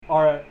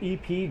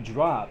EP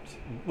dropped.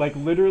 Like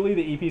literally,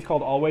 the EP is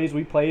called Always.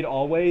 We played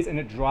Always, and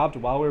it dropped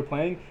while we were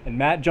playing. And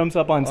Matt jumps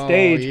up on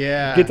stage,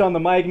 gets on the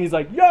mic, and he's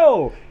like,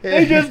 "Yo,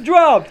 they just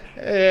dropped!"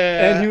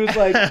 Yeah. And he was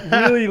like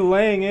really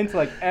laying into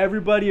like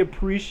everybody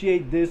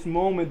appreciate this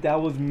moment.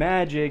 That was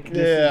magic.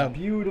 This is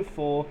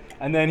beautiful.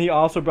 And then he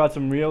also brought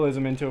some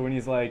realism into it when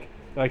he's like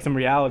some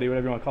reality,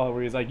 whatever you want to call it,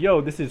 where he's like,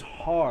 "Yo, this is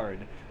hard.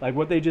 Like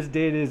what they just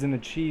did is an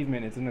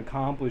achievement. It's an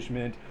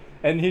accomplishment."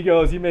 And he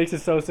makes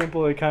it so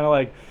simple. It kind of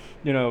like,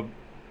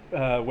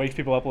 wakes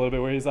people up a little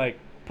bit, where he's like,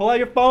 pull out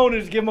your phone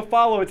and just give them a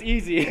follow. It's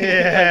easy.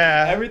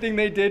 Yeah. Like, everything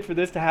they did for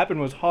this to happen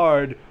was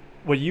hard.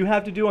 What you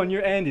have to do on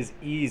your end is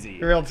easy.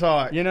 Real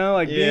talk. Being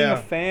a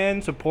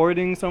fan,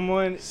 supporting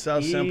someone, so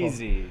easy.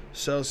 Simple.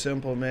 So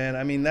simple, man.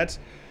 I mean,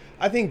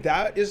 I think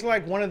that is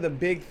like one of the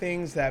big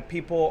things that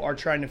people are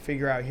trying to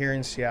figure out here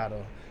in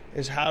Seattle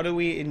is how do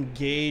we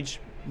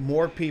engage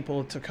more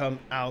people to come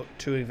out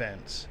to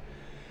events.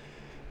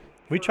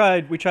 We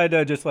tried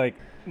to just like,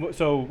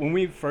 so when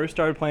we first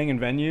started playing in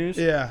venues,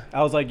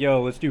 I was like,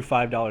 yo, let's do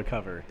 $5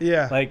 cover.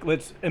 Yeah. Like,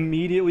 let's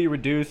immediately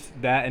reduce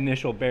that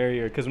initial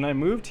barrier. Because when I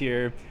moved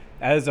here,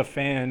 as a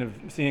fan of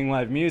seeing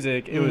live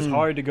music, it was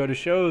hard to go to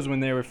shows when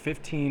they were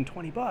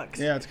 $15-$20.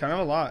 Yeah, it's kind of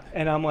a lot.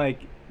 And I'm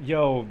like,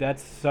 yo,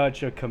 that's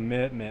such a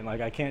commitment.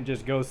 Like, I can't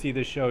just go see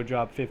the show,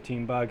 drop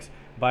 $15,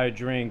 buy a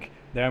drink.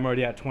 There I'm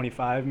already at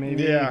 25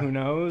 maybe. Yeah. Who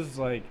knows?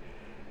 Like,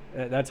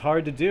 that's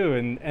hard to do.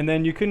 And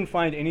then you couldn't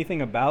find anything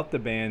about the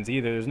bands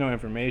either. There's no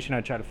information.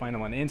 I tried to find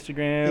them on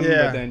Instagram,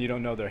 but then you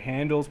don't know their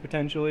handles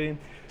potentially.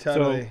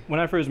 Totally. So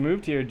when I first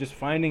moved here, just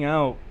finding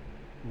out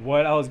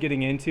what I was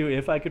getting into,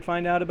 if I could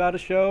find out about a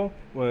show,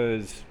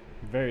 was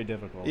very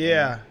difficult.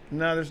 Yeah.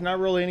 No, there's not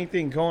really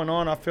anything going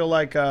on. I feel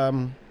like I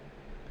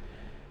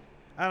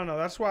don't know.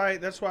 That's why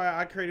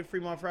I created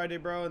Fremont Friday,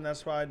 bro, and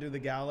that's why I do the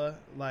gala.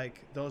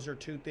 Like, those are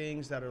two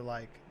things that are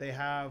like, they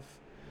have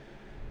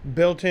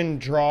built-in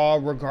draw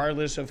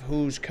regardless of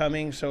who's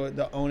coming, so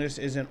the onus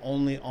isn't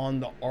only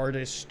on the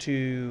artist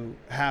to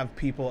have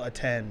people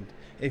attend.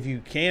 If you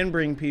can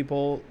bring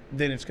people,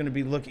 then it's going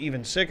to look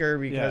even sicker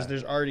because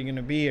there's already going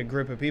to be a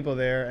group of people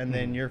there, and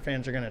then your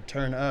fans are going to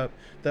turn up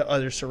the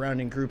other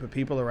surrounding group of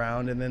people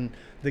around. And then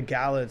the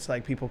gala, it's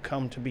like people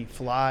come to be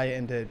fly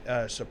and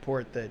to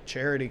support the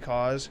charity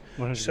cause.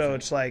 100%. So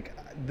it's like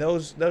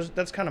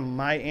that's kind of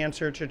my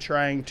answer to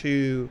trying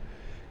to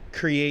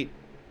create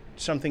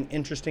something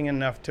interesting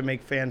enough to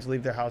make fans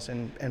leave their house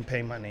and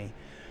pay money.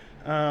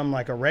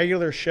 Like a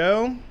regular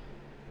show,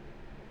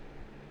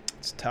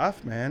 it's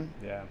tough, man.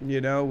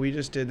 Yeah. We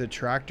just did the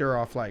Tractor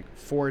off like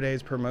 4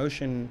 days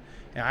promotion,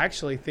 and I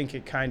actually think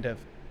it kind of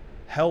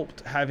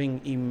helped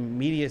having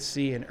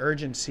immediacy and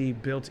urgency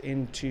built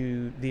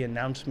into the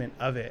announcement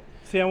of it.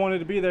 See, I wanted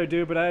to be there,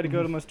 dude, but I had to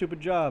go to my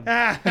stupid job.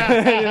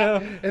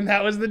 And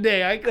that was the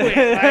day I quit.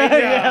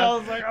 I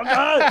was like, oh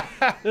god,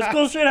 there's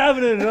cool shit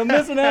happening, and I'm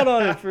missing out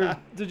on it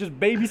to just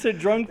babysit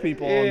drunk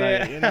people all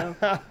night.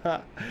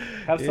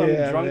 Have some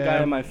drunk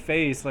guy in my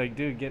face, like,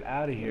 dude, get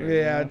out of here.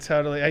 Yeah,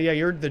 totally. Yeah,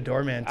 you're the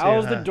doorman too. I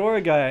was the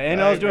door guy,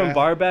 and I was doing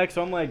bar back,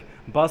 so I'm like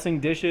bussing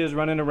dishes,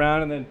 running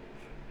around, and then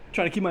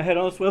trying to keep my head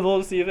on a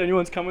swivel to see if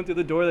anyone's coming through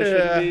the door that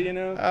shouldn't be,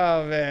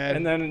 Oh man.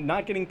 And then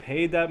not getting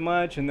paid that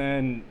much, and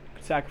then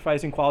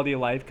sacrificing quality of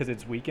life because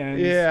it's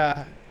weekends.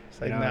 Yeah. It's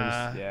like,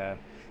 nah.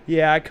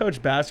 Yeah, I coach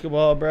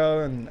basketball,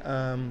 bro,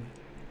 and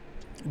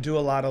do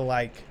a lot of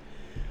like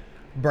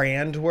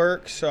brand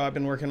work. So I've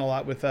been working a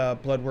lot with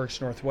Bloodworks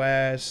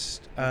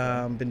Northwest.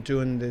 Been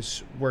doing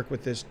this work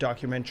with this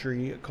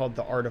documentary called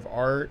The Art of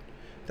Art.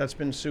 That's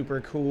been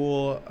super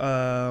cool.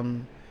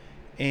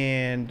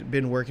 And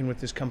been working with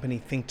this company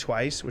Think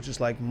Twice, which is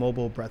like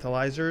mobile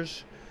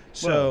breathalyzers.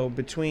 So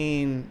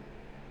between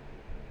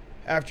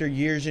after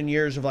years and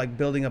years of like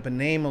building up a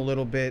name a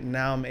little bit,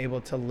 now I'm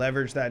able to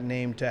leverage that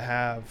name to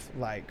have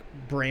like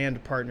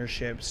brand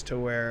partnerships to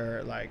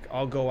where like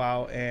I'll go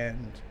out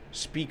and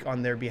speak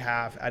on their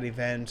behalf at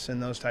events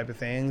and those type of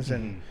things.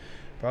 And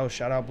bro,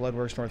 shout out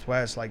Bloodworks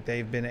Northwest. Like,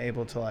 they've been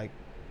able to like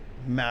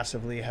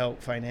massively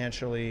help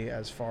financially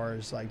as far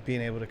as like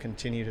being able to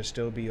continue to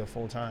still be a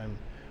full-time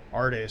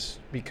artist,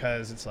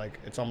 because it's like,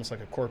 it's almost like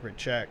a corporate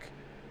check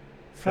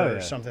for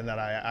something that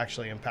I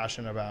actually am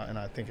passionate about, and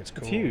I think it's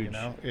cool. It's huge.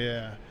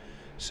 Yeah.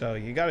 So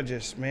you gotta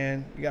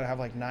you gotta have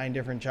like 9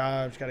 different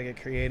jobs, gotta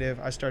get creative.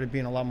 I started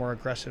being a lot more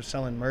aggressive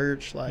selling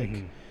merch, like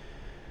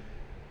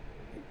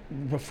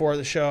before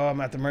the show,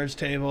 I'm at the merch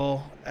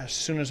table. As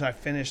soon as I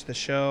finish the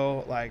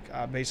show, like,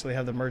 I basically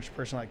have the merch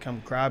person like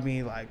come grab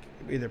me, like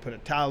either put a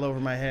towel over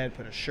my head,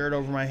 put a shirt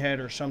over my head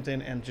or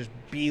something, and just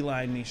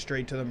beeline me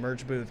straight to the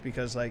merch booth.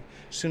 Because like,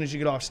 as soon as you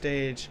get off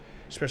stage,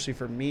 especially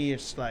for me,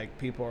 it's like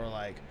people are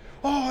like,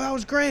 oh, that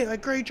was great,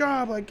 like, great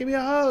job, like, give me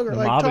a hug, or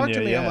like talk to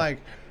me. I'm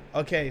like,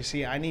 okay,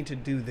 see, I need to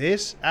do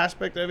this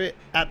aspect of it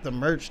at the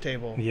merch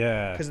table.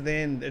 Yeah. Because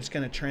then it's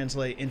going to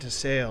translate into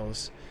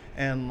sales.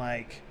 And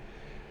like,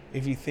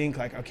 if you think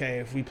like, okay,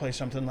 if we play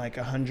something like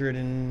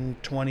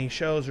 120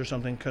 shows or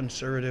something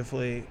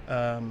conservatively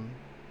a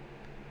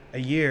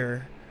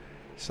year,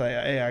 It's like,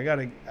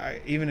 hey,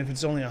 even if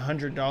it's only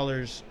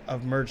 $100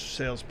 of merch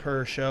sales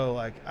per show,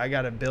 like I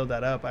gotta build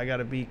that up. I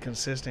gotta be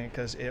consistent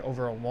because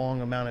over a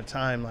long amount of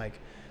time, like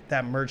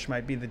that merch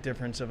might be the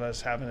difference of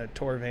us having a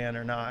tour van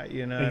or not.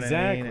 You know what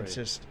I mean? It's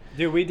just,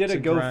 dude, we did a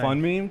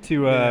GoFundMe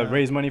to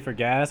raise money for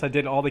gas. I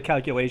did all the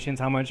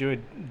calculations, how much it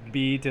would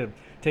be to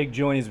take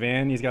Julian's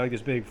van. He's got like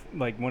this big,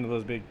 like one of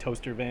those big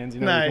toaster vans, you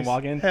know, you can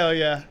walk in. Hell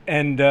yeah.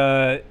 And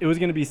it was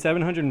going to be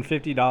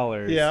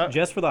 $750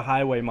 just for the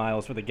highway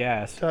miles for the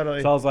gas.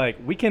 Totally. So I was like,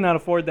 we cannot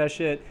afford that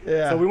shit.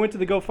 Yeah. So we went to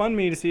the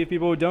GoFundMe to see if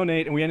people would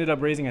donate, and we ended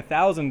up raising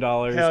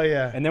 $1,000. Hell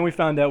yeah. And then we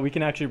found out we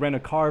can actually rent a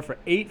car for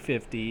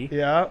 $850.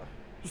 Yeah.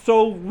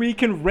 So we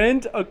can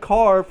rent a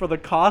car for the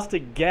cost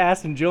of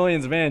gas in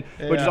Julian's van,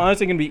 which is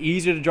honestly going to be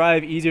easier to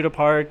drive, easier to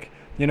park.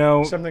 You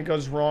know, something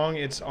goes wrong,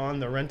 it's on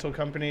the rental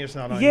company. It's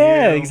not on you.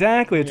 Yeah,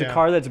 exactly. It's a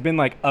car that's been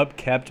like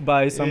upkept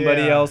by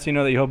somebody else, you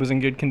know, that you hope is in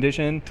good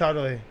condition.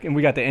 Totally. And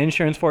we got the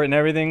insurance for it and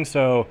everything.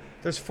 So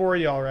there's 4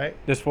 of y'all, right?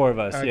 There's 4 of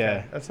us. Okay.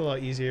 Yeah, that's a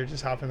little easier.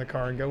 Just hop in the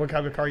car and go. What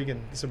kind of car are you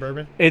getting? The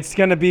Suburban? It's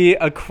gonna be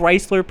a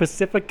Chrysler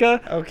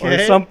Pacifica or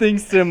something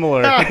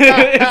similar.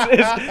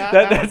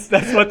 That's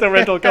what the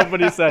rental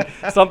company said.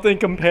 Something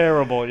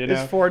comparable, you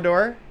know. It's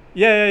 4-door.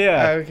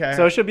 Yeah. Okay.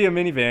 So it should be a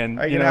minivan.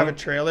 Are you gonna have a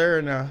trailer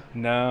or no?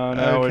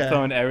 No. We're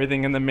throwing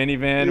everything in the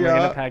minivan. Yeah. We're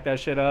gonna pack that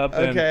shit up.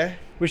 And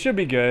we should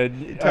be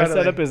good. Totally. Our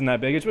setup isn't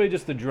that big. It's really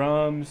just the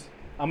drums.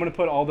 I'm gonna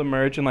put all the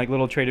merch in like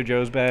little Trader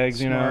Joe's bags.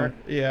 Smart.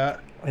 You know. Yeah.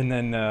 And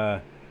then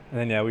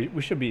yeah,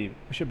 we should be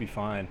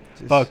fine.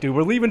 Fuck, dude,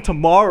 we're leaving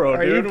tomorrow,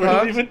 dude.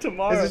 We're leaving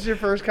tomorrow. Is this your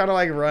first kind of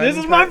like run? This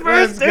is my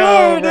first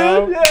tour, dude.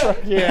 Yeah, bro.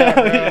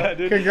 Yeah,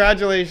 dude.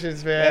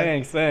 Congratulations, man.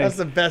 Thanks. That's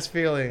the best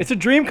feeling. It's a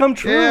dream come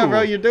true. Yeah,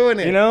 bro, you're doing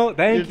it. You know,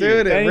 thank you.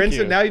 You're doing it. Thank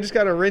you. Now you just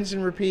gotta rinse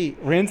and repeat.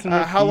 Rinse and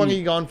repeat. How long are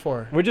you gone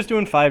for? We're just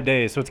doing 5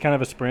 days, so it's kind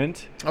of a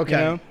sprint. Okay. You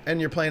know?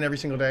 And you're playing every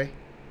single day?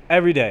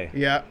 Every day.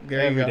 Yeah,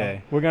 every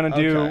day. We're gonna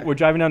do. We're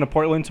driving down to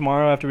Portland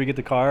tomorrow after we get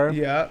the car.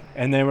 Yeah.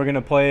 And then we're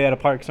gonna play at a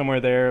park somewhere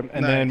there,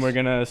 and then we're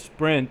gonna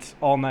sprint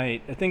all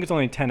night. I think it's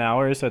only 10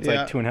 hours, so it's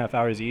like 2.5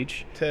 hours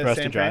each for us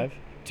to drive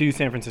to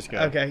San Francisco.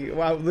 Okay.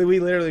 Wow. We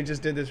literally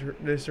just did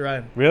this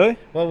run. Really?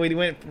 Well, we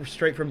went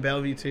straight from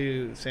Bellevue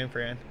to San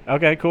Fran.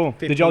 Okay, cool.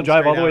 Did y'all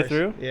drive all the way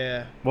through?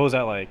 Yeah. What was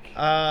that like?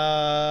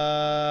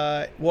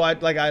 Well,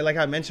 like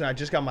I mentioned, I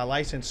just got my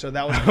license, so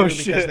that was cool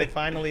because they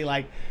finally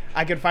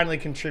I could finally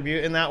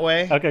contribute in that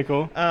way. Okay,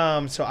 cool.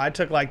 So I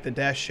took like the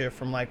desk shift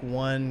from like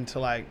 1 to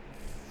like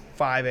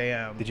 5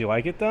 a.m. Did you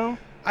like it though?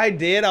 I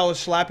did. I was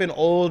slapping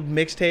old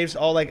mixtapes.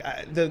 All like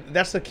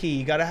that's the key.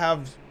 You gotta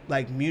have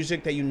like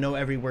music that you know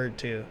every word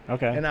to.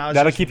 Okay. And I was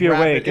that'll keep you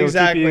awake.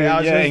 Exactly. Keep you, I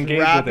was just engaged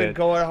rapping, with it.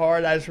 Going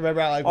hard. I just remember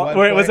like one wait,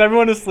 point, was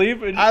everyone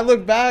asleep? I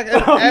looked back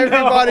and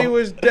everybody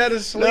was dead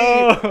asleep.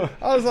 No.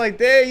 I was like,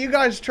 "Dang, you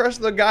guys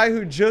trust the guy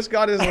who just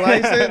got his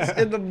license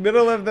in the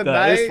middle of the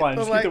night?" It's fine.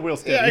 Just keep the wheel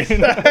steady. Yeah,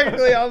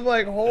 exactly. I was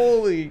like,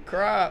 "Holy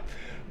crap!"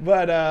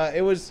 But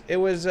it was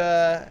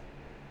an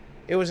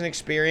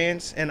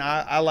experience, and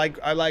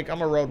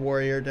I'm a road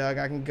warrior, Doug.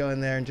 I can go in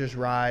there and just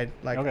ride.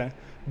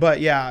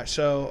 But yeah,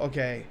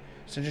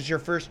 since it's your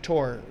first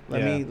tour,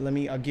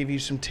 I'll give you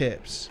some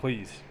tips.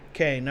 Please.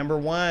 Okay, number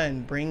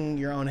 1, bring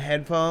your own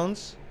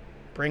headphones,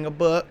 bring a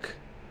book,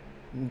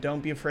 and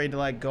don't be afraid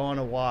to go on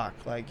a walk.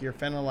 You're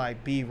finna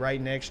be right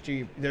next to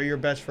you. They're your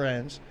best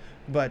friends,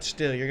 but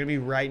still, you're gonna be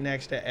right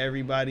next to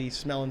everybody,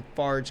 smelling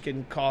farts,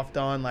 getting coughed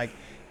on.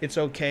 It's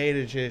okay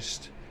to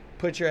just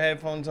put your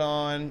headphones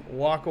on,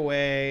 walk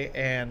away,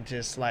 and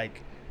just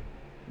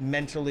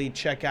mentally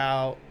check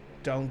out.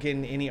 Don't get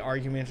in any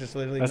arguments. It's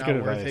literally not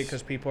worth it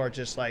because people are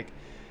just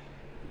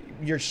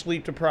you're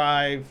sleep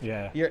deprived.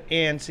 Yeah. You're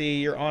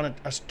antsy. You're on a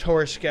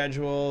tour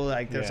schedule.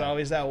 There's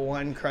always that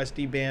one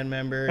crusty band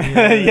member. You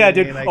know yeah,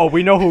 dude.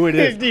 We know who it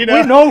is. We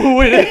know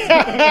who it is.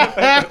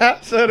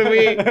 So do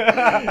we.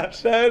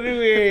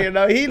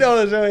 He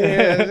knows who he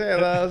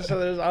is. So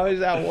there's always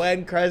that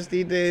one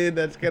crusty dude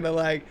that's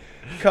gonna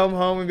come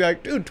home and be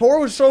like, "Dude, tour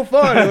was so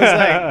fun." It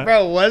was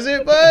bro, was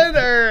it, bud?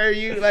 Or are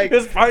you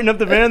just farting up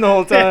the van the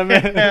whole time?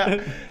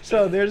 Yeah.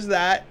 So there's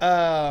that.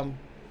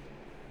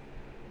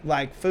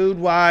 Food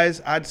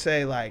wise, I'd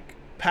say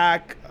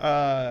pack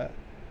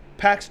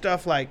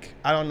stuff I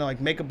don't know,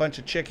 make a bunch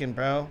of chicken,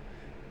 bro.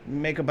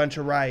 Make a bunch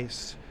of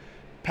rice.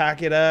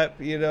 Pack it up,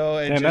 and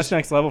damn, that's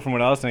next level from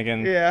what I was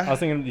thinking. Yeah. I was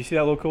thinking, you see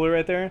that little cooler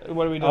right there?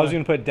 What are we doing? I was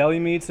going to put deli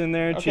meats in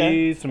there,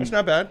 cheese. That's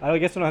not bad. I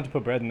guess I don't have to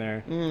put bread in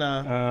there.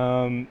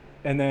 No.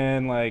 And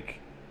then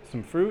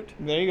some fruit.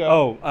 There you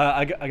go.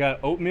 I got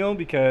oatmeal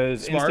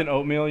because instant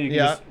oatmeal. You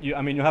can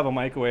you'll have a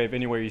microwave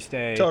anywhere you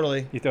stay.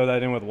 Totally. You throw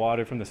that in with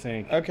water from the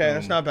sink. Okay,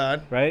 that's not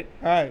bad. Right?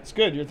 All right, it's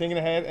good. You're thinking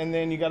ahead, and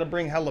then you got to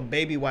bring hella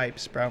baby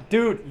wipes, bro.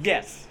 Dude,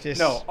 yes.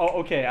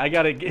 Okay. I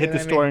got to hit the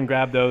store and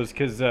grab those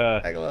because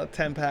a little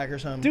 10-pack or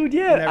something. Dude,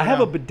 yeah, I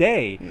have a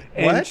bidet.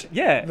 What?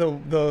 Yeah.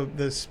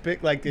 The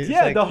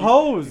spigot the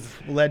hose.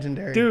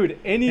 Legendary. Dude,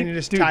 and you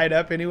just tie it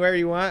up anywhere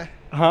you want.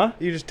 Huh?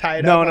 You just tie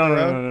it up on the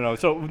road? No.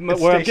 So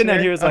where I'm getting at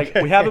here is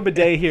we have a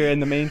bidet here in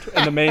the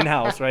main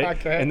house, right?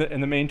 Okay.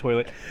 In the main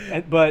toilet,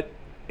 but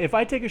if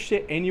I take a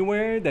shit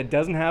anywhere that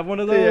doesn't have one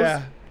of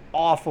those,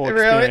 awful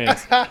Really?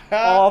 experience.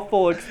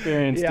 Awful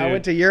experience, Yeah, dude. I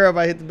went to Europe.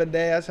 I hit the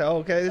bidet. I said,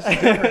 okay, this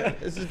is different.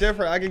 This is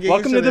different. I can get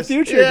Welcome used to to the this.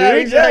 future, yeah,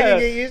 dude. Exactly. Yeah. I can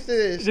get used to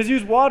this. Just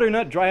use water,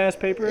 not dry-ass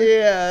paper.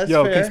 Yeah, that's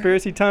Yo, fair.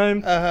 conspiracy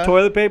time.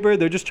 Toilet paper,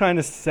 they're just trying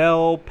to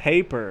sell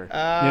paper.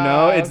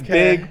 It's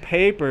big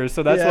paper.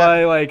 So that's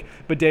why, like,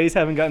 bidets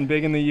haven't gotten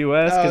big in the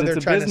U.S. because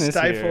it's a business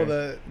they're trying to stifle here.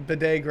 the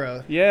bidet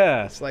growth.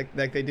 Yeah. It's like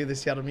they do the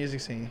Seattle music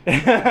scene.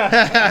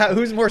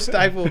 Who's more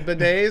stifled,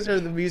 bidets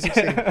or the music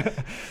scene?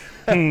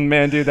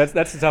 Man, dude, that's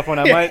a tough one.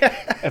 I might,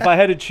 if I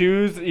had to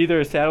choose,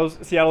 either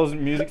Seattle's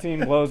music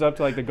scene blows up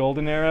to like the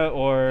golden era,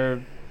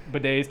 or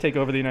bidets take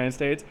over the United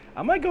States.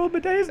 I might go with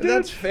bidets, dude.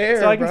 That's fair,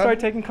 so I can bro. start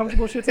taking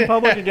comfortable shits in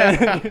public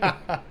again.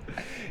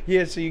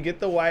 Yeah, so you get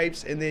the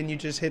wipes, and then you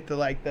just hit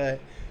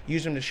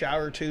use them to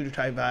shower too, to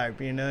try vibe.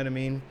 You know what I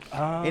mean?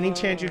 Any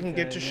chance you can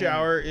get to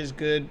shower is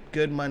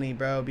good money,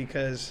 bro,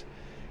 because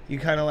you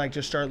kind of like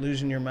just start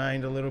losing your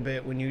mind a little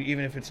bit when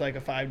even if it's like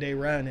a 5-day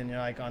run and you're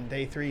like on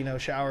day 3, no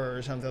shower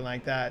or something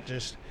like that,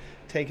 just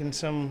taking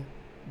some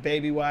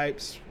baby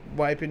wipes,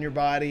 wiping your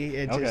body,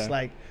 and just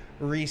like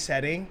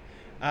resetting.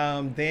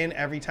 Then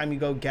every time you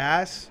go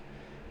gas,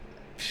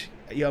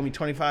 you owe me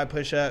 25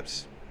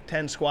 push-ups,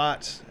 10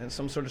 squats, and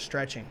some sort of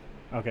stretching.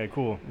 Okay,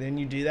 cool. Then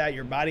you do that,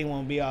 your body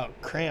won't be all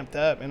cramped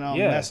up and all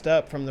messed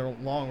up from the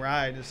long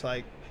ride. It's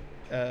like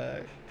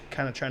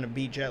kind of trying to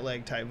beat jet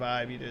lag type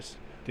vibe. You just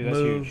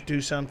move,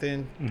 do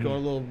something, go a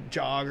little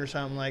jog or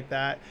something like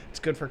that. It's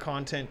good for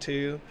content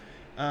too.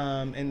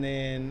 And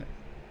then,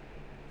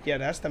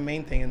 that's the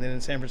main thing. And then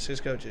in San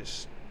Francisco,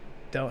 just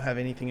don't have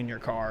anything in your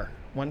car.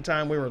 One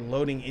time we were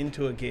loading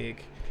into a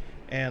gig,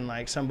 and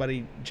like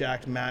somebody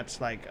jacked Matt's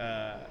like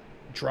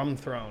drum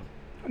throne.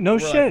 No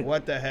shit. Like,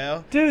 what the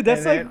hell, dude?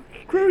 That's like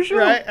crucial,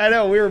 right? I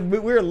know. We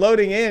were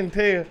loading in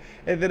too,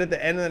 and then at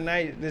the end of the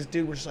night, this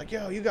dude was like,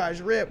 "Yo, you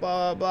guys rip,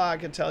 blah blah blah." I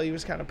could tell he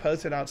was kind of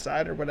posted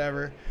outside or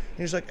whatever. And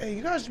he was like, "Hey,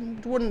 you guys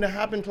wouldn't have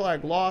happened to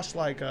like lost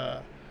like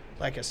a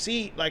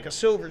seat, like a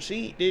silver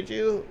seat, did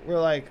you?" We're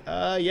like,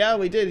 "Yeah,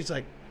 we did." He's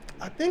like,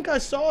 "I think I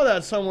saw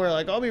that somewhere.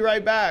 Like, I'll be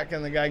right back."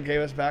 And the guy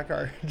gave us back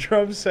our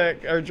drum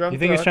set, our drum. You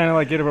think he's trying to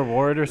like get a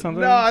reward or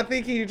something? No, I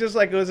think he just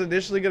like was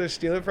initially gonna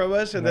steal it from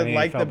us, and then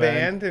liked the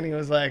band, and he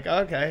was like,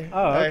 "Okay,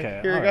 okay,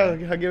 here we go.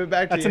 I'll give it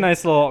back to you." That's a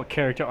nice little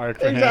character arc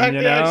for him,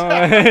 you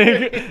know.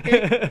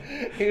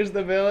 Exactly. He was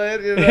the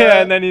villain. You know?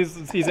 Yeah, and then he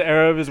sees an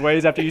error of his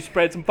ways after you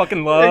spread some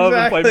fucking love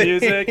and play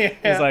music.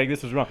 He's like,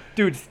 "This was wrong,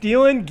 dude."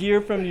 Stealing gear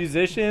from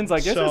musicians,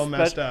 like, so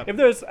messed up. If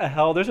there's a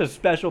hell, there's a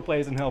special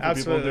place in hell for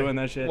people doing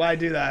that shit. Why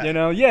do that? You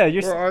know, yeah,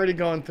 we're already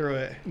going through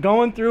it.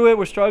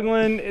 We're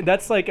struggling.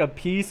 That's like a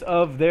piece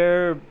of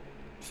their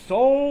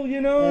soul, you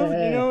know.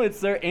 You know, it's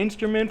their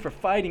instrument for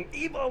fighting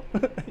evil.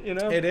 You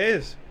know, it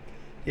is.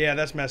 Yeah,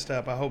 that's messed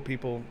up. I hope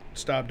people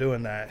stop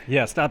doing that.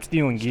 Yeah, stop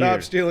stealing gear.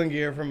 Stop stealing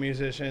gear from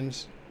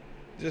musicians.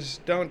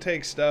 Just don't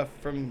take stuff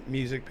from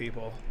music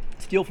people.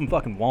 Steal from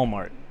fucking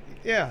Walmart.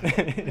 Yeah,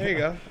 there you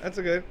go.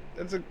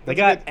 They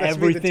got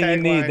everything you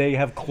need. They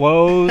have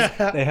clothes.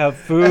 They have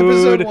food.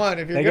 Episode 1.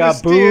 If you're they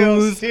got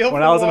booze. Steal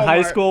when I was in high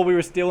Walmart. school, we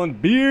were stealing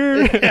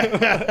beer.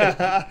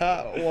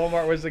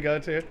 Walmart was the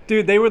go-to.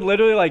 Dude, they would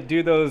literally like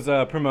do those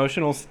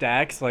promotional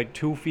stacks like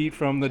 2 feet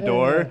from the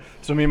door.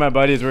 So me and my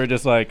buddies were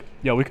just like,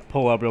 "Yo, we could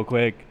pull up real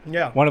quick."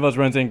 Yeah. One of us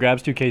runs in,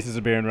 grabs 2 cases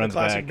of beer, and runs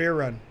classic back. beer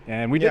run.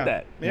 And we did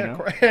that.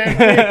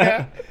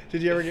 Yeah.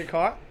 Did you ever get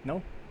caught?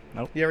 No.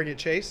 Nope. You ever get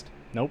chased?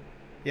 Nope.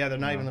 Yeah, they're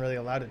not even really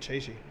allowed to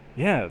chase you.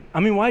 Yeah,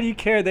 I mean, why do you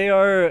care?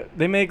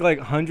 They make like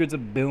hundreds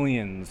of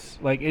billions.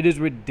 Like, it is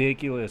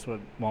ridiculous what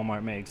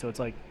Walmart makes. So it's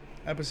like,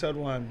 Episode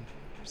 1,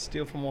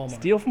 steal from Walmart.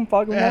 Steal from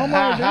fucking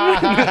Walmart,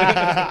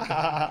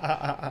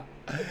 dude.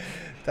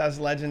 That's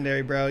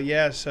legendary, bro.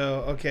 Yeah.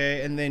 So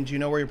okay, and then do you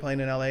know where you're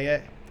playing in LA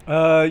yet?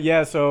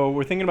 Yeah. So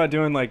we're thinking about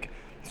doing like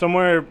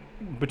somewhere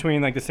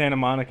between like the Santa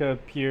Monica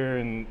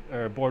Pier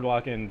or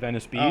Boardwalk and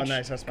Venice Beach. Oh,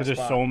 nice. That's my because there's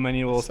spot. so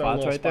many little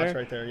spots right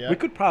there. Yeah. We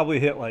could probably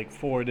hit like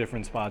 4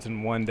 different spots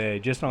in one day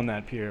just on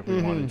that pier if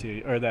we wanted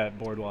to, or that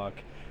boardwalk.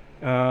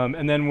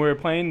 And then we're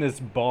playing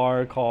this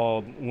bar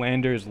called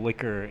Lander's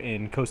Liquor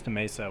in Costa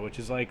Mesa, which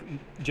is like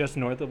just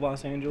north of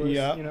Los Angeles.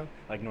 Yeah. You know,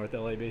 like North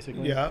LA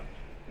basically. Yeah.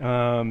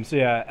 So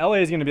yeah, LA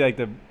is gonna be like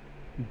the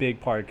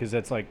big part because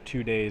that's like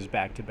 2 days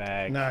back to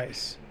back.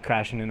 Nice.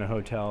 Crashing in a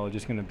hotel,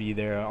 just gonna be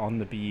there on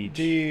the beach.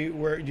 Do you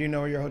know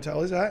where your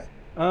hotel is at?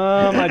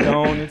 I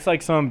don't. It's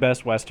like some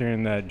Best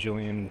Western that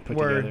Julian put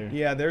together.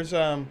 Yeah, there's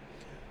there's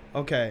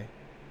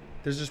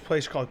this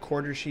place called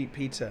Quarter Sheet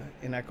Pizza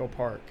in Echo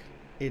Park.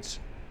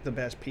 It's the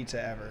best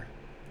pizza ever.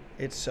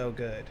 It's so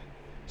good.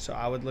 So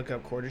I would look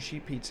up Quarter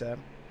Sheet Pizza.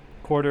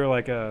 Quarter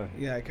like a...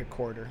 Yeah, like a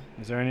quarter.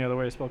 Is there any other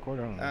way to spell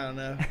quarter? I don't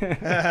know.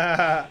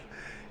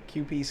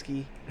 QP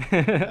ski.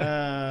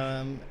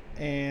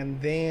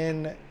 And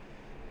then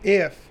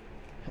if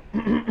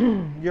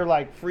you're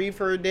like free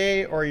for a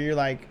day or you're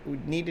like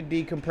need to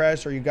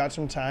decompress or you got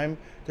some time,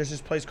 there's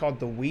this place called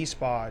the Wei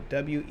Spa,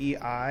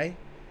 WEI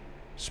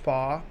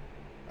Spa.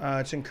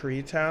 It's in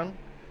Koreatown.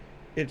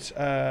 It's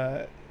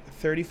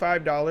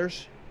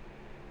 $35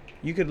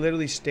 You could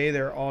literally stay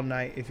there all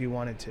night if you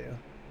wanted to.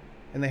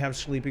 And they have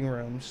sleeping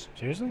rooms.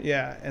 Seriously?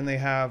 Yeah, and they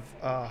have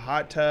a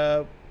hot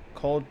tub,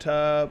 cold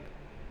tub,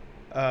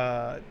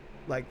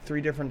 like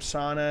 3 different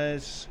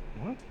saunas.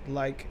 What?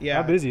 Like, yeah.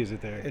 How busy is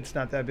it there? It's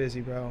not that busy,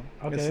 bro.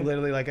 Okay. It's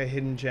literally like a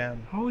hidden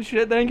gem. Holy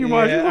shit, thank you,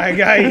 Marshall. Yeah, I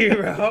got you,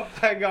 bro.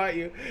 I got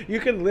you. You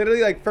can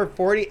literally, like, for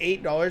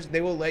 $48, they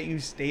will let you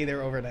stay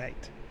there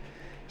overnight.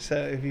 So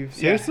if you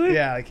seriously,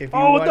 yeah, like if you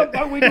what the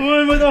fuck we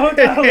doing with the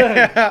hotel?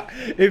 Yeah,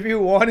 if you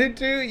wanted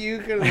to, you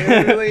could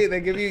literally.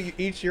 They give you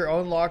each your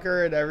own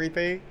locker and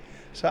everything.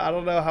 So I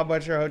don't know how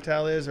much your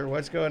hotel is or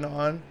what's going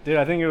on. Dude,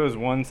 I think it was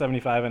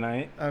 $175 a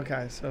night.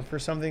 Okay, so for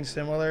something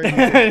similar, you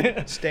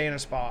can stay in a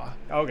spa.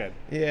 Okay.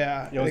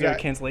 Yeah. Yo, is there a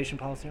cancellation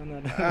policy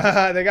on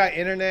that? They got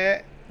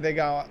internet. They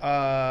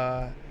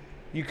got.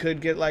 You could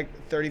get like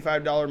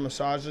 $35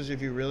 massages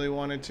if you really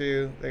wanted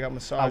to. They got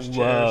massage chairs.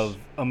 I love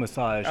a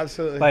massage.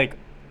 Absolutely. Like,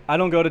 I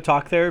don't go to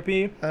talk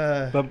therapy,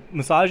 but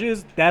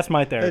massages, that's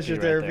my therapy. That's your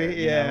therapy, there,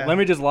 yeah. You know? Let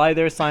me just lie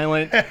there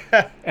silent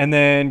and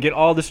then get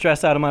all the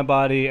stress out of my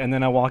body, and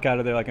then I walk out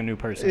of there like a new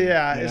person.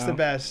 Yeah, it's the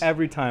best.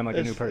 Every time like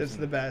a new person. It's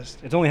the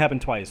best. It's only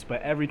happened twice,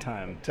 but every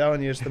time. I'm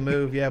telling you, it's the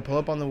move. Yeah, pull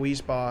up on the Wii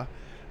Spa.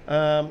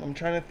 I'm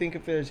trying to think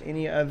if there's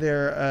any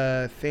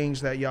other things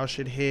that y'all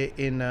should hit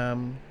in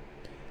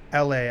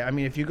LA. I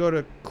mean, if you go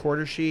to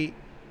Quarter Sheet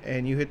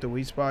and you hit the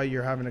Wii Spa,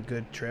 you're having a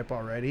good trip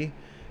already.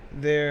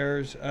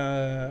 There's...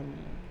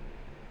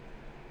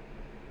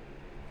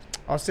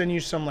 I'll send you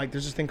some, like,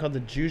 there's this thing called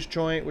the Juice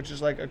Joint, which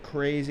is like a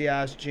crazy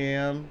ass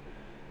jam.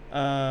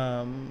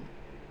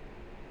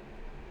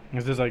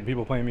 Is this like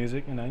people playing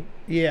music at night?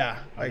 Yeah,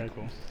 okay, like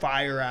cool.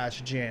 fire ass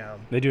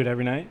jam. They do it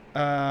every night?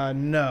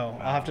 No, wow.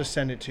 I'll have to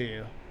send it to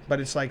you. But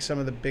it's like some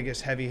of the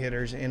biggest heavy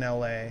hitters in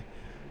LA.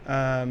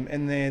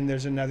 And then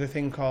there's another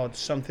thing called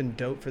Something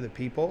Dope for the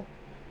People.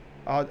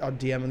 I'll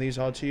DM these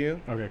all to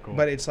you. Okay, cool.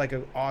 But it's like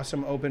an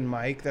awesome open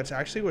mic that's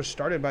actually was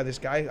started by this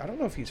guy. I don't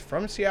know if he's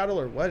from Seattle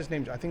or what. I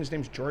think his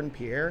name's Jordan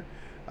Pierre.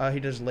 He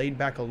does Laid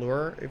Back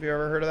Allure, if you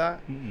ever heard of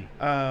that.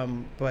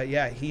 But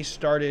yeah, he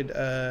started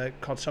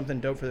called Something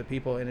Dope for the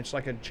People, and it's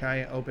like a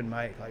giant open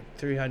mic. Like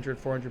 300,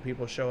 400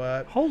 people show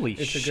up. Holy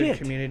shit. It's a good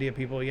community of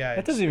people. Yeah,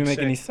 that doesn't even make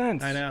sick. any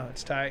sense. I know.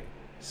 It's tight.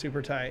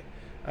 Super tight.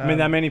 I mean,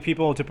 that many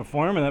people to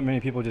perform, or that many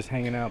people just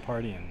hanging out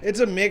partying? It's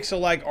a mix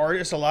of like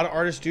artists. A lot of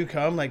artists do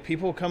come. Like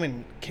people come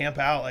and camp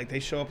out. Like they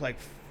show up like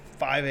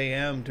 5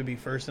 a.m. to be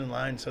first in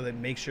line, so they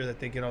make sure that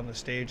they get on the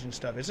stage and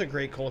stuff. It's a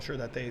great culture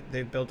that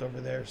they've built over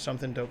there.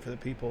 Something dope for the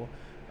people.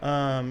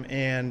 I'll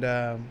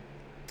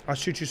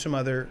shoot you some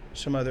other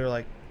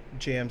like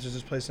jams. There's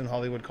this place in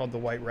Hollywood called the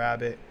White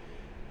Rabbit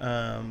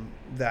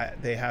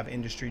that they have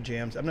industry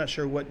jams. I'm not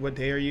sure what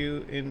day are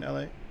you in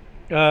LA?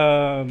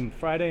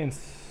 Friday and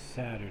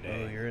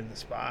Saturday. Oh, you're in the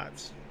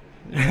spots.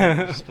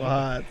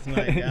 Spots,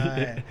 my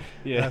guy.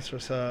 Yeah. That's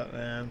what's up,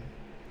 man.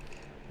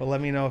 Well,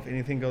 let me know if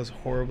anything goes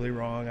horribly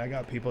wrong. I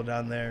got people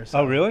down there. So,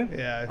 oh, really?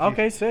 Yeah.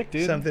 Okay, sick,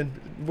 dude. Something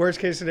worst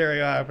case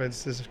scenario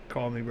happens, just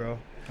call me, bro.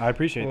 I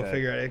appreciate that. We'll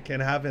figure it. It can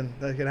happen.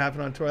 That can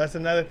happen on tour. That's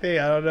another thing.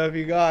 I don't know if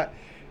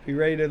you're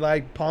ready to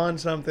like pawn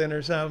something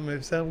or something.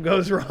 If something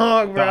goes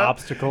wrong, bro. The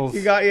obstacles.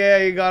 You got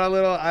a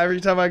little. Every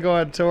time I go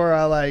on tour,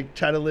 I like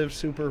try to live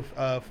super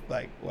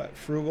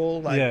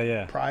frugal,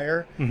 like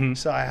prior. Mm-hmm.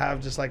 So I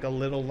have just like a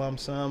little lump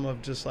sum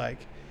of just like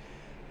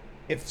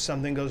if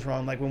something goes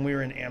wrong. Like when we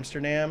were in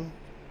Amsterdam,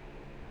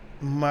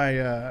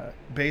 my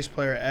bass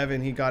player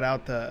Evan, he got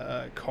out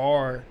the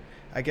car.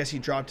 I guess he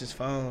dropped his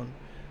phone.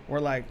 We're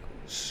like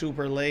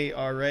super late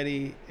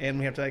already, and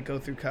we have to like go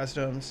through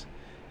customs.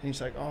 And he's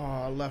like,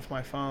 oh, I left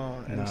my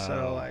phone. And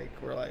so, like,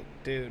 we're like,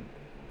 dude.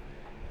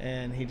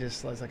 And he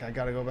just was like, I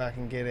got to go back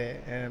and get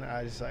it. And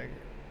I just like,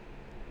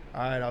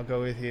 all right, I'll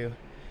go with you.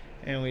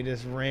 And we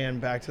just ran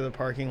back to the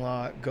parking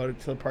lot, go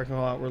to the parking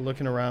lot. We're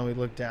looking around. We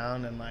looked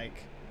down, and, like,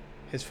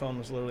 his phone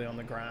was literally on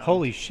the ground.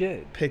 Holy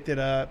shit. Picked it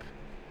up.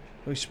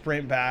 We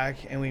sprint back,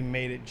 and we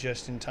made it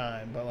just in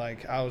time. But,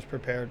 like, I was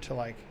prepared to,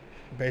 like,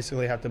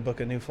 basically have to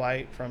book a new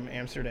flight from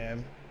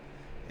Amsterdam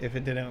if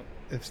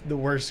a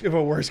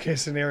worst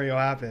case scenario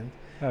happened.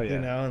 Oh, yeah. You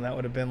know, and that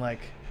would have been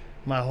like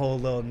my whole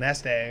little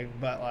nest egg,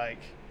 but like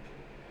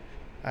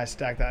I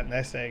stacked that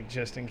nest egg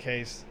just in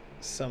case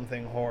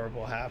something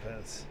horrible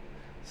happens.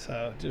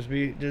 So just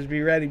be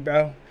ready,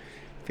 bro.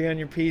 Be on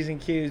your P's and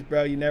Q's,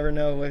 bro. You never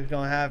know what's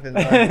gonna happen.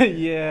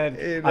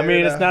 Yeah. I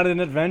mean, it's not an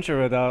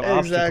adventure without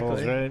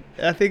obstacles, right?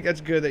 I think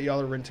that's good that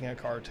y'all are renting a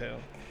car too.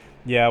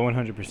 Yeah,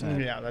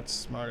 100%. Yeah, that's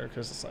smarter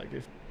because it's like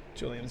if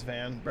Julian's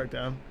van broke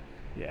down.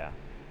 Yeah.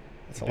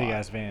 It's a big lot.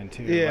 ass van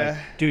too. Yeah.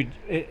 Like,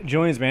 dude,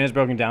 Julian's van has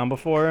broken down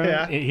before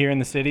here in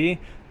the city,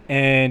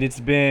 and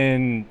it's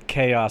been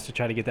chaos to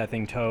try to get that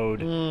thing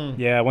towed.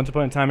 Yeah, once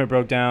upon a time it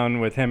broke down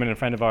with him and a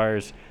friend of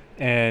ours,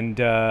 and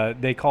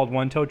they called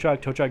one tow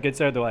truck. Tow truck gets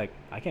there, they're like,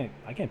 I can't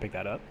pick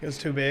that up. It was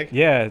too big.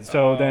 Yeah,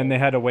 so then they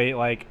had to wait,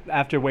 like,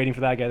 after waiting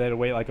for that guy, they had to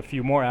wait like a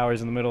few more hours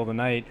in the middle of the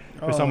night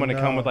for someone to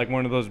come with like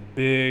one of those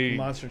big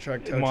monster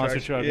truck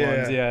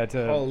ones. Yeah,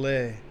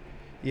 holy.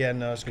 Yeah,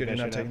 no, it's good you're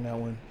not taking that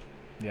one.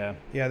 Yeah.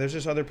 Yeah, there's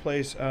this other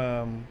place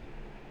called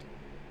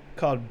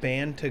called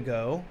Band to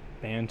Go.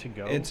 Band to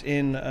Go. It's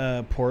in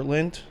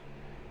Portland,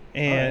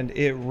 and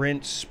it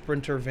rents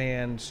Sprinter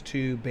vans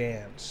to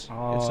bands.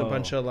 Oh, it's a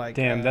bunch of like.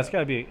 Damn, that's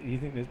gotta be. You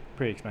think it's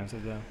pretty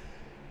expensive though?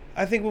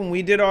 I think when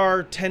we did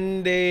our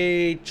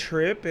 10-day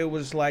trip, it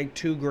was like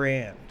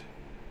 $2,000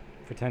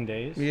 for 10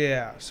 days.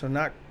 Yeah, so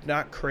not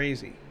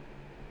crazy.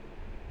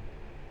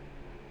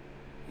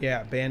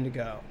 Yeah, Band to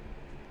Go.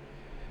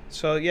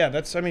 So yeah,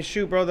 that's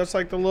shoot, bro, that's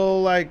like the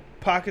little like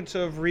pockets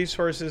of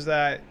resources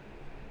that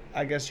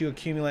I guess you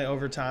accumulate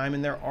over time,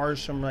 and there are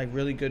some like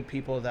really good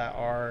people that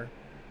are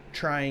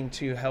trying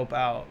to help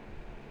out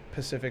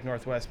Pacific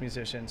Northwest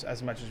musicians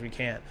as much as we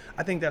can.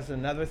 I think that's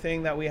another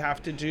thing that we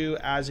have to do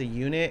as a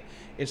unit.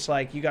 It's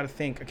like you got to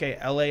think, okay,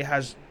 LA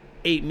has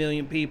 8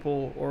 million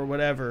people or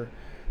whatever.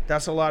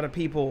 That's a lot of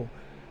people.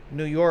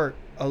 New York,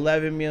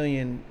 11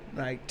 million.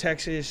 Like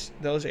Texas,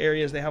 those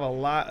areas, they have a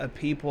lot of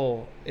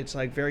people. It's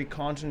like very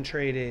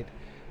concentrated.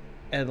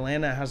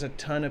 Atlanta has a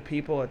ton of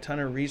people, a ton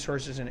of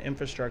resources and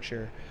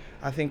infrastructure.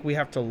 I think we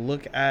have to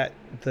look at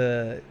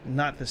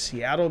not the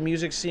Seattle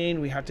music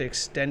scene, we have to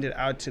extend it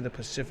out to the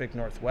Pacific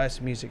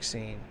Northwest music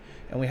scene.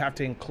 And we have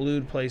to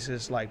include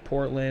places like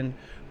Portland,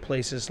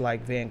 places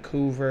like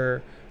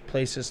Vancouver,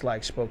 places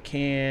like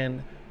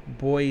Spokane,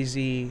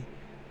 Boise.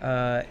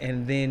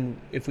 And then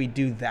if we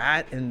do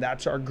that, and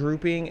that's our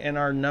grouping and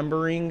our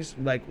numberings,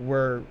 like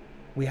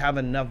we have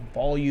enough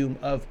volume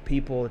of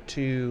people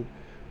to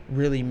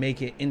really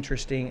make it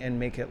interesting and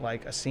make it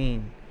like a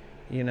scene.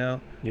 You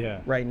know? Yeah.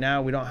 Right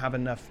now, we don't have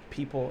enough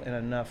people and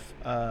enough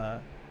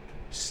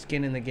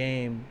skin in the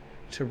game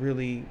to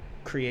really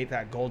create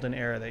that golden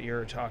era that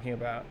you're talking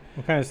about.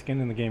 What kind of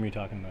skin in the game are you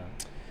talking about?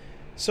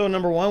 So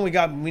number one,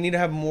 we need to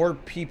have more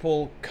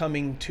people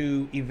coming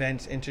to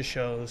events and to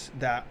shows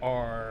that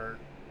are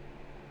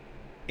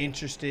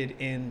interested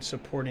in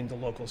supporting the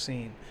local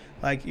scene.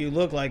 Like you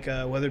look like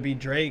whether it be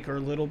Drake or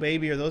Little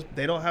Baby or those,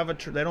 they don't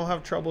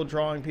have trouble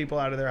drawing people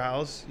out of their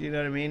house. You know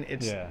what I mean?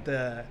 It's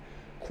the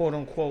quote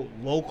unquote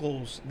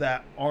locals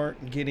that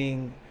aren't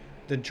getting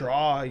the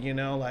draw, you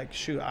know, like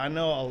shoot, I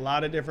know a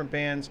lot of different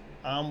bands.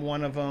 I'm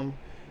one of them.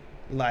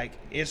 Like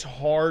it's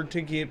hard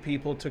to get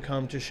people to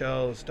come to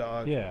shows,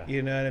 dog. Yeah.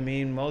 You know what I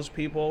mean? Most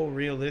people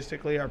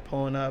realistically are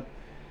pulling up.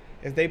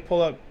 If they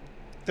pull up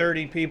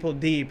 30 people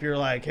deep, you're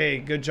like, hey,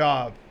 good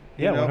job.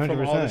 You know, 100%.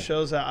 From all the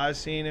shows that I've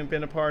seen and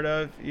been a part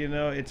of, you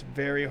know, it's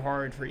very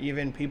hard for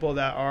even people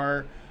that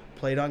are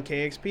played on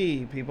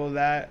KXP, people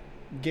that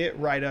get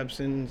write-ups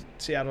in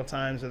Seattle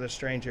Times or The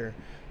Stranger.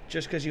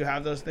 Just because you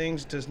have those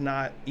things does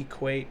not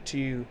equate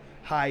to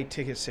high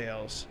ticket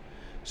sales.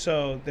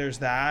 So there's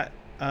that.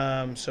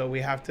 So we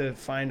have to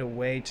find a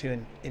way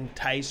to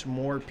entice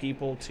more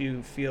people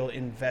to feel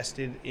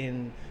invested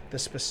in the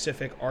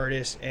specific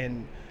artist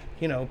and,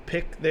 you know,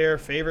 pick their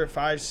favorite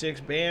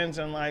 5-6 bands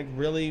and like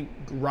really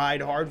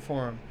ride hard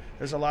for them.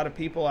 There's a lot of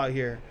people out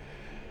here.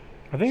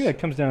 I think that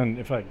comes down,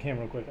 if I can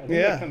real quick, I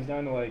think that comes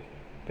down to like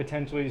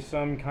potentially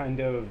some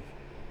kind of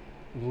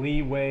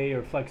leeway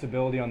or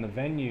flexibility on the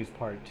venue's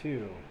part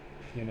too,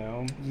 you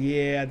know?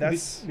 Yeah,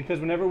 that's because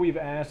whenever we've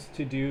asked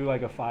to do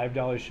like a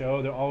 $5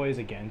 show, they're always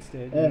against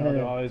it. You know,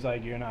 they're always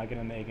like, you're not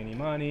gonna make any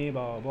money,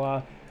 blah blah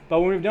blah. But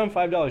when we've done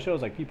 $5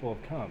 shows, like people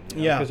have come,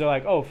 you know? Because they're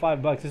like, oh,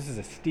 $5, this is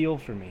a steal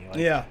for me.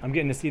 Like, I'm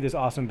getting to see this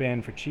awesome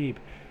band for cheap.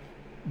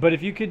 But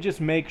if you could just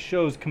make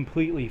shows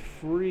completely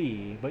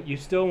free, but you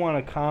still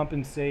want to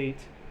compensate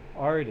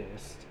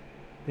artists,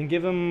 then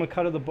give them a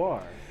cut of the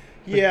bar.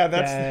 Yeah,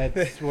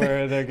 that's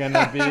where they're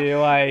gonna be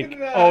like,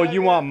 oh,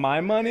 you want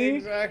my money?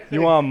 Exactly.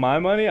 You want my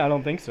money? I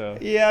don't think so.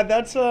 Yeah,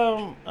 that's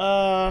a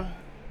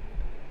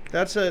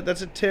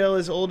tale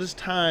as old as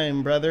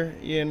time, brother.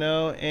 You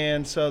know,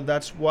 and so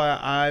that's why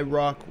I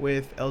rock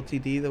with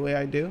LTD the way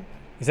I do.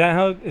 Is that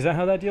how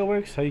that deal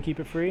works? How you keep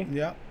it free?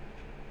 Yeah,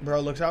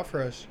 bro looks out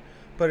for us.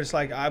 But it's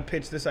like I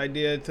pitched this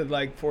idea to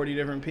like 40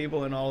 different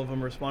people, and all of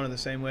them responded the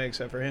same way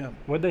except for him.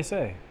 What'd they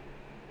say?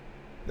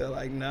 They're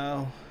like,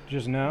 no.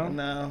 Just no?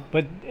 No.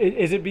 But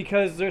is it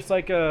because there's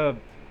like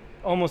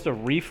almost a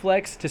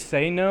reflex to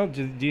say no?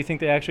 Do you think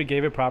they actually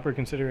gave it proper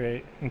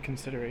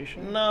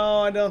consideration? No,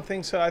 I don't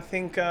think so. I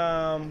think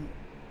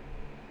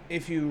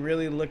if you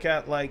really look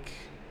at like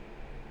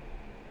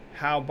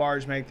how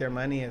bars make their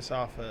money, it's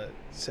off of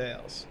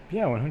sales.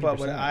 Yeah, 100%. But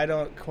what I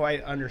don't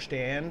quite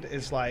understand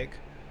is like,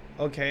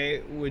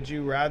 okay, would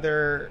you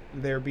rather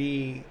there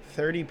be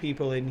 30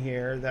 people in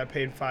here that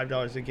paid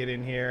 $5 to get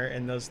in here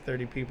and those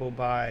 30 people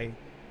buy,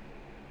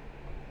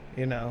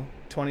 you know,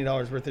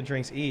 $20 worth of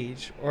drinks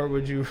each? Or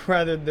would you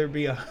rather there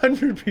be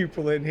 100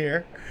 people in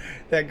here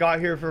that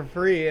got here for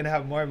free and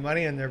have more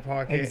money in their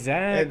pocket?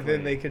 Exactly. And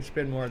then they could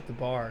spend more at the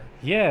bar.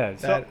 Yeah.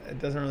 It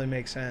doesn't really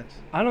make sense.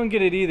 I don't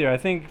get it either. I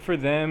think for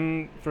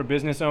them, for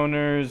business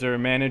owners or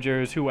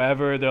managers,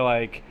 whoever, they're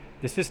like,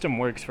 the system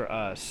works for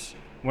us.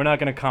 We're not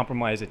going to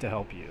compromise it to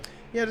help you.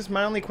 Yeah, just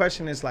my only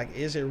question is like,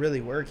 is it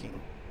really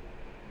working?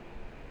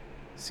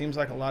 Seems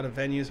like a lot of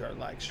venues are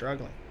like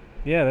struggling.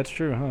 Yeah, that's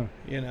true, huh?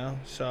 You know,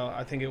 so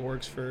I think it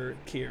works for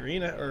Key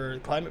Arena or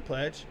Climate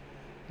Pledge.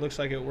 looks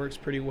like it works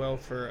pretty well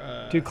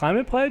for. Dude,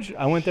 Climate Pledge.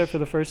 I went there for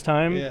the first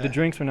time. Yeah. The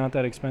drinks were not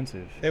that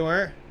expensive. They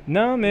weren't.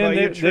 No, man,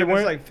 they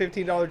weren't. Like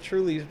 $15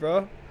 Trulies,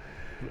 bro.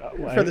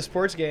 For the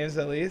sports games,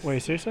 at least.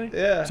 Wait, seriously?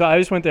 Yeah. So I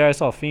just went there. I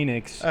saw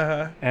Phoenix.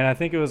 And I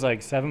think it was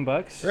like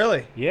 $7.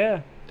 Really?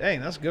 Yeah.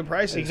 Dang, that's good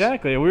prices.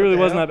 Exactly. It really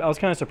wasn't. I was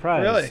kind of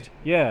surprised. Really?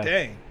 Yeah.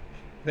 Dang.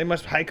 They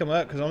must hike them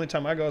up because the only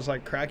time I go is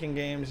like cracking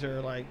games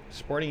or like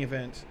sporting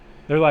events.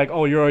 They're like,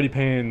 oh, you're already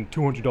paying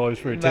 $200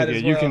 for a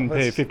ticket. You can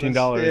pay $15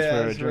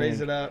 for a drink.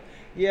 Raise it up.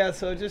 Yeah,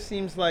 so it just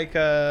seems like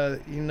the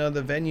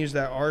venues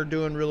that are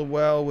doing really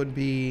well would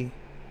be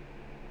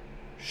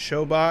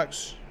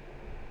Showbox,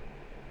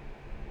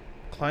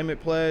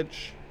 Climate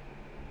Pledge,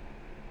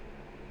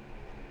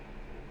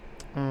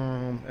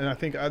 and I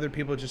think other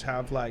people just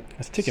have like.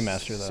 That's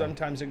Ticketmaster though.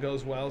 Sometimes it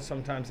goes well,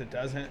 sometimes it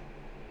doesn't.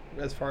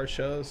 As far as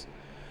shows,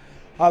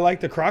 I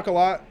like the Croc a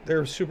lot.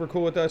 They're super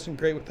cool with us and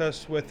great with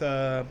us with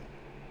the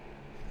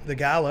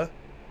gala.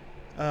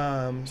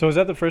 So was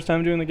that the first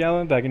time doing the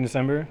gala back in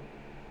December?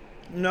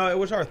 No, it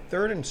was our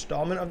third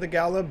installment of the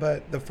gala,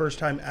 but the first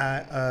time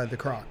at the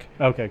Croc.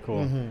 Okay,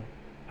 cool.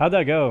 How'd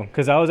that go?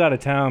 Because I was out of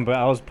town, but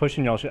I was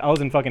pushing y'all shit. I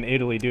was in fucking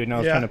Italy, dude, and I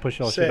was trying to push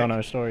y'all shit on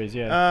our stories.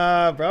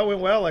 Yeah. Bro, it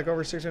went well. Like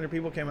over 600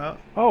 people came out.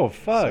 Oh,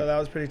 fuck. So that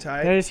was pretty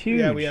tight. That is huge.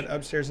 Yeah, we had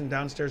upstairs and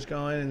downstairs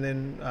going, and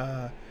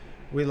then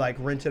we like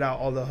rented out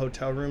all the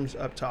hotel rooms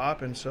up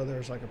top, and so there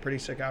was like a pretty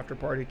sick after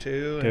party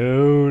too. And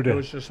dude. It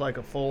was just like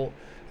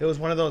it was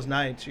one of those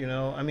nights, you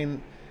know? I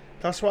mean,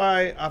 that's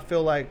why I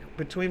feel like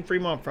between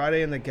Fremont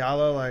Friday and the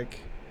gala, like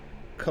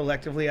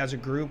collectively as a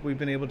group, we've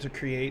been able to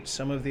create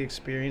some of the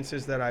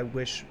experiences that I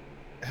wish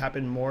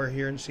happened more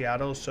here in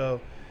Seattle.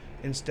 So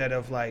instead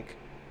of like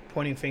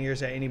pointing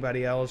fingers at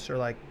anybody else or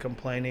like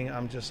complaining,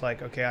 I'm just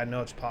like, okay, I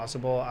know it's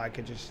possible. I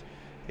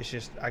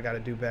got to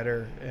do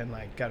better and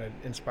like got to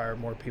inspire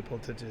more people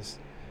to just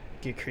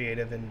get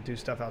creative and do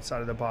stuff outside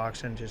of the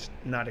box and just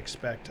not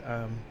expect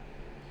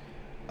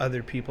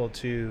other people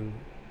to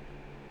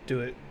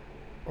do it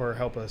or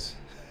help us.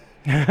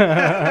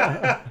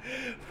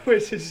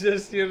 Which is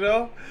just,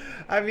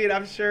 I mean,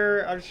 I'm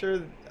sure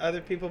other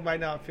people might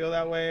not feel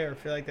that way or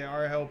feel like they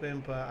are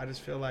helping, but I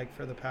just feel like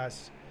for the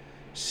past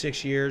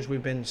 6 years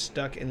we've been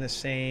stuck in the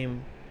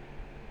same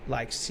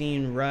like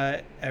scene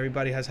rut.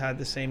 Everybody has had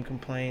the same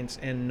complaints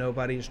and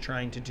nobody is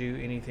trying to do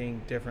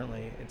anything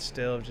differently. It's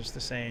still just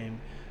the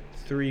same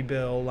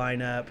 3-bill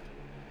lineup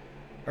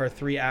or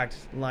 3-act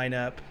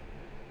lineup,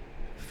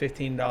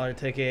 $15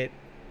 ticket,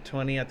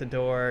 20 at the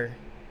door,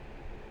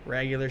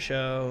 regular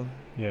show,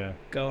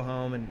 go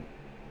home and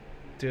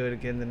do it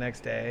again the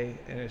next day.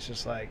 And it's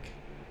just like,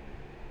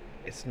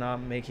 it's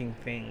not making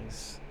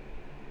things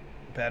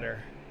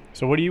better.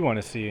 So what do you want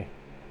to see?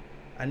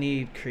 I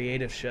need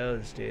creative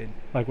shows, dude.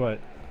 Like what?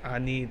 I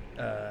need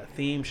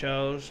theme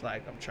shows.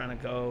 Like I'm trying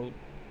to go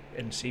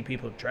and see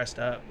people dressed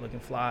up, looking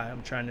fly.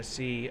 I'm trying to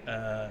see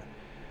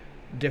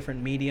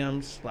different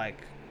mediums, like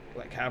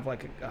have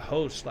like a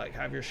host, like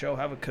have your show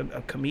have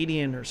a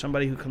comedian or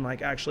somebody who can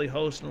like actually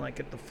host and like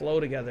get the flow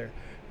together.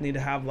 Need to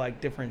have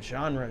like different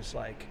genres,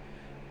 like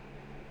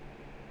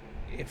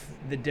if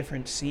the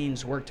different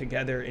scenes work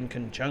together in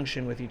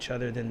conjunction with each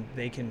other, then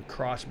they can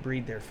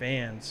crossbreed their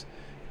fans.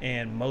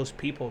 And most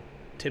people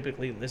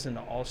typically listen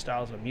to all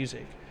styles of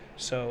music.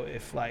 So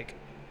if like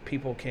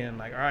people can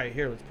like, all right,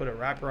 here, let's put a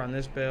rapper on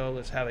this bill,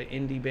 let's have an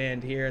indie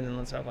band here, and then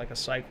let's have like a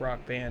psych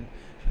rock band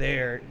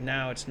there.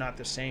 Now it's not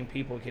the same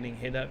people getting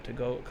hit up to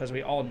go, because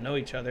we all know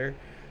each other.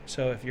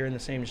 So if you're in the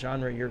same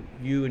genre,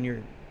 you and your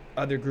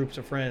other groups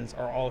of friends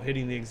are all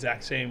hitting the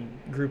exact same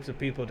groups of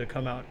people to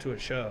come out to a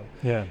show.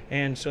 Yeah.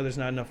 And so there's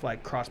not enough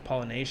like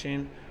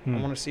cross-pollination. I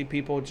want to see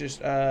people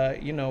just,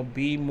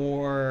 be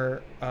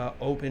more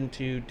open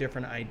to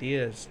different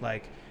ideas.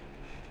 Like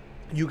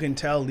you can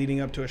tell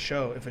leading up to a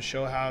show, if a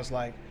show has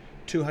like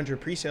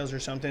 200 pre-sales or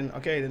something,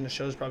 okay, then the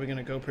show's probably going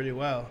to go pretty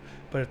well.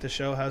 But if the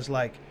show has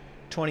like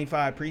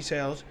 25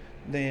 pre-sales,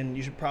 then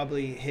you should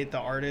probably hit the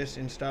artist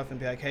and stuff and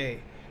be like, hey,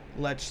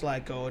 let's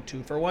like go a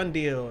 2-for-1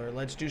 deal, or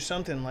let's do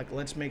something like,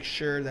 let's make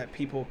sure that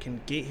people can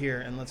get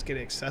here and let's get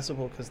it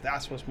accessible, because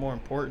that's what's more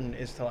important,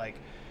 is to like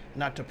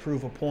not to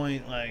prove a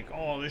point like,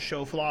 oh, this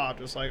show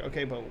flopped. It's like,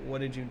 okay, but what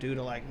did you do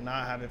to like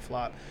not have it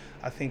flop?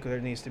 I think there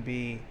needs to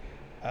be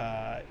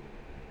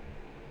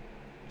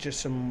just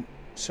some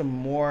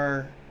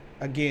more,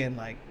 again,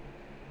 like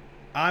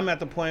I'm at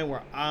the point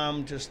where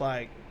I'm just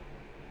like,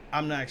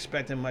 I'm not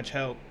expecting much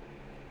help,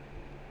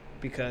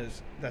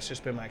 because that's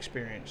just been my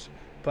experience.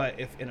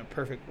 But if in a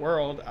perfect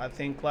world, I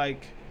think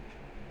like,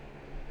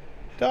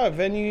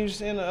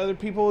 venues and other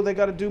people, they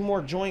got to do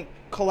more joint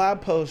collab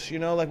posts,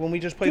 like when we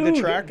just played the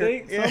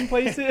Tracker. Some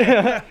places.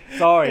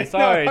 sorry,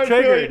 No,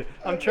 triggered.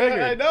 I'm triggered.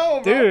 I know,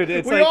 dude.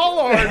 It's we like, all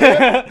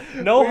are.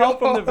 No help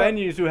from the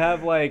venues who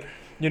have like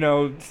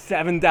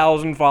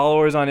 7,000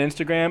 followers on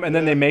Instagram, and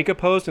then they make a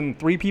post and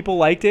 3 people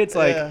liked it. It's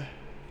like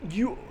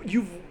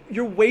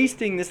you're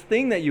wasting this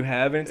thing that you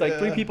have, and it's like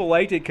 3 people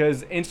liked it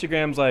because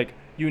Instagram's like,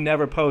 you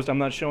never post, I'm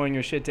not showing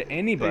your shit to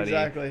anybody.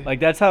 Exactly.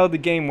 Like, that's how the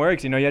game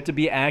works. You know, you have to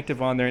be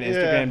active on there, and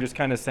Instagram Yeah. just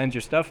kind of sends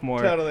your stuff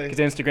more. Totally. Because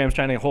Instagram's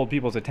trying to hold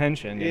people's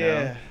attention, you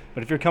know?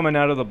 But if you're coming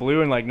out of the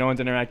blue and, like, no one's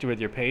interacted with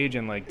your page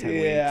in, like, 10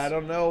 weeks. Yeah, I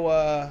don't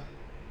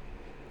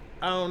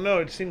know.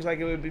 It seems like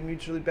it would be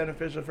mutually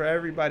beneficial for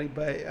everybody,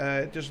 but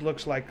it just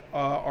looks like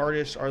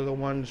artists are the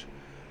ones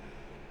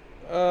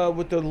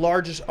with the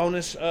largest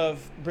onus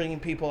of bringing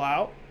people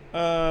out.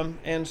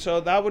 And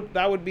so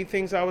that would be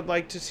things I would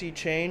like to see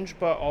change,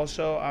 but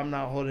also I'm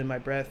not holding my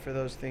breath for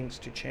those things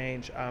to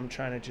change. I'm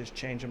trying to just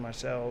change it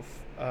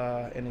myself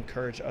and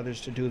encourage others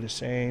to do the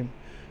same.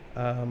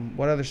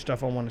 What other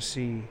stuff I want to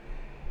see?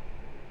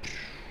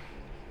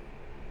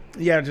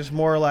 Yeah, just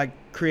more like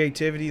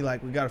creativity.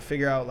 Like, we got to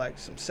figure out like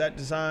some set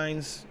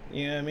designs.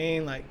 You know what I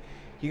mean? Like,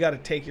 you got to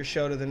take your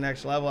show to the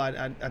next level.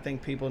 I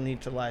think people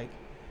need to like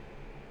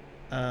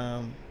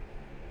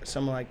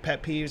some like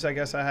pet peeves I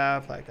guess I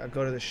have. Like, I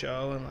go to the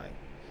show and like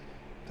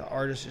the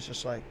artist is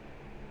just like,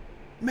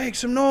 make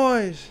some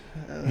noise,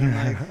 and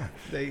then,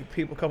 like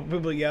a couple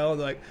people yell, and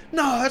they're like,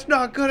 no, that's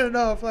not good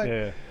enough.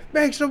 Like,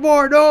 make some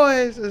more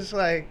noise. It's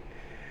like,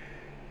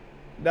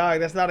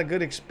 dog, that's not a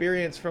good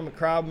experience from a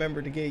crowd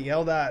member to get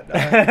yelled at.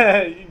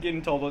 You're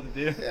getting told what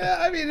to do. Yeah,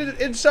 I mean,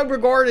 in some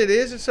regard it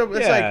is. It's like,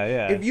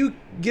 if you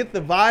get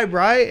the vibe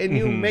right and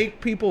you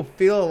make people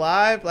feel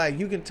alive, like,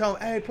 you can tell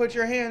them, hey, put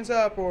your hands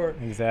up, or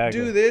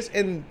do this,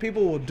 and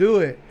people will do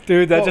it.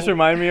 Dude, that just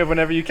reminded me of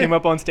whenever you came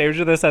up on stage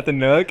with us at the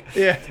Nook.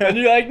 Yeah. And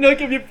you're like, Nook,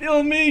 if you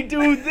feel me,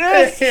 do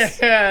this.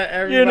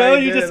 Yeah, you know,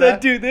 you just said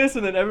do this,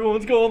 and then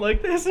everyone's going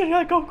like this, and you're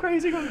like, go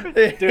crazy, go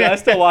crazy. Dude, I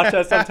still watch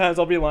that sometimes.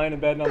 I'll be lying in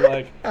bed, and I'm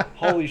like,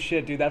 holy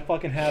shit, dude, that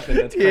fucking happened.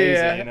 That's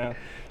crazy, you know?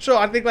 So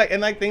I think, like,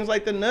 and like things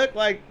like the Nook,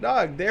 like,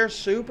 dog, they're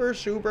super,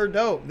 super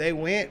dope.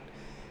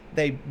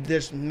 They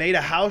just made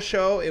a house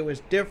show. It was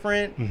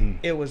different. Mm-hmm.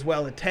 It was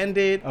well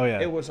attended. Oh, yeah.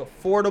 It was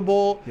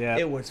affordable. Yeah.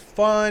 It was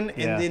fun.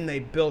 Yeah. And then they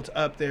built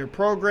up their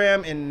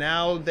program, and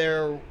now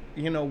they're,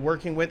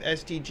 working with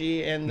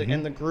STG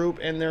and the group,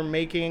 and they're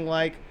making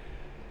like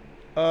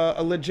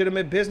a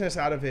legitimate business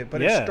out of it.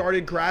 But it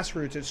started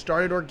grassroots. It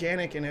started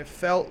organic, and it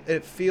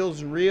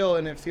feels real,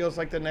 and it feels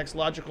like the next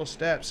logical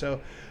step.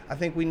 So I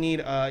think we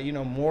need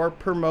more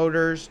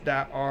promoters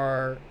that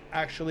are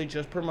actually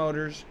just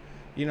promoters.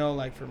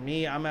 Like, for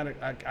me,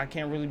 I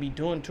can't really be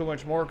doing too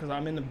much more because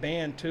I'm in the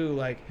band too.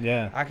 Like,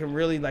 I can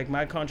really, like,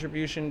 my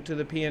contribution to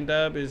the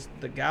PNW is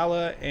the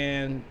gala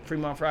and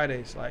Fremont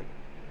Fridays. Like,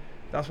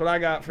 that's what I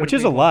got for which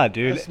is a lot,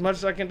 dude. As much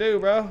as I can do,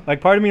 bro. Like,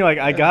 part of me, like,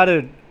 I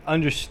gotta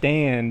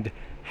understand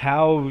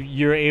how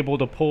you're able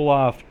to pull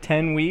off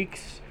 10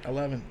 weeks,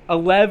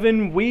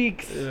 11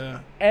 weeks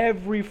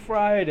every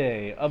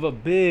Friday of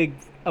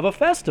a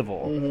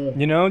festival.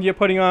 Mm-hmm. You're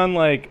putting on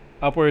like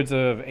upwards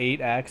of 8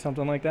 acts,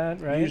 something like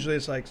that, right? Usually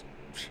it's like,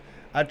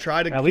 I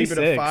tried to keep it 6.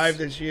 A 5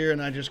 this year,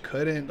 and I just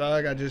couldn't,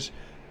 dog.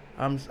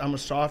 I'm a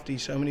softie.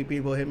 So many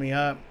people hit me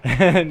up,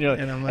 and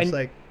I'm just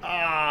like,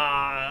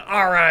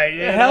 all right,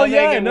 hell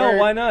yeah, no,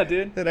 why not,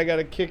 dude? Then I got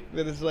a kick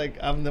that it's like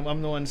I'm the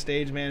one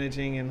stage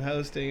managing and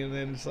hosting, and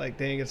then it's like,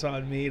 dang, it's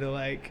on me to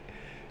like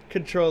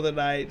control the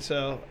night.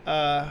 So,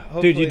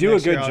 dude, you do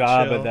a good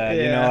job at that.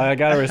 Yeah. I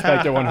gotta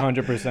respect it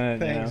 100%.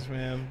 Thanks,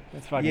 man.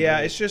 It's fucking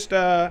great. It's just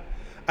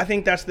I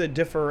think that's the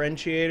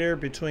differentiator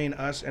between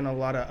us and a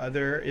lot of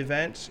other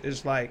events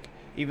is like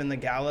even the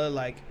gala.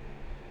 Like,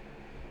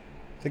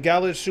 the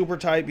gala is super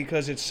tight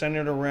because it's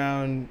centered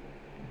around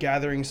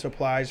gathering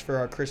supplies for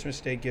our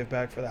Christmas Day give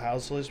back for the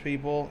houseless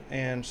people.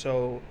 And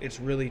so it's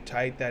really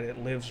tight that it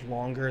lives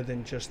longer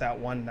than just that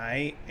one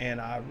night.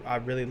 And I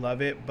really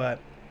love it. But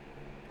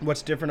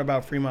what's different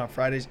about Fremont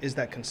Fridays is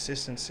that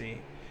consistency.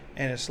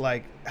 And it's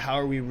like, how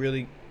are we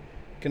really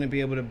going to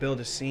be able to build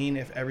a scene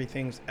if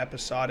everything's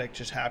episodic,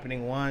 just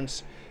happening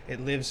once? It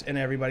lives in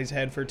everybody's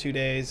head for 2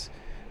 days.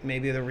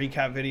 Maybe the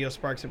recap video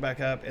sparks it back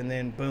up, and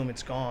then boom,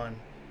 it's gone.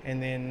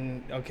 And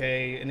then,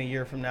 okay, in a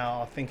year from now,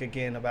 I'll think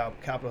again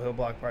about Capitol Hill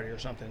Block Party or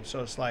something.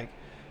 So it's like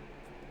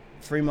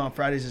Fremont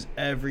Fridays is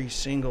every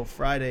single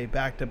Friday,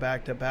 back to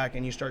back to back,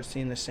 and you start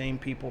seeing the same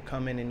people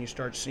come in, and you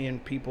start seeing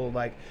people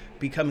like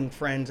becoming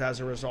friends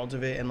as a result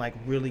of it, and like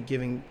really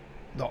giving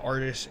the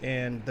artists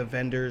and the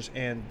vendors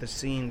and the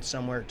scene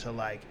somewhere to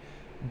like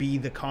be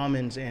the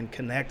commons and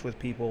connect with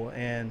people.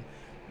 And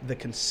the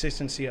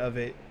consistency of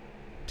it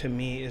to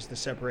me is the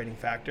separating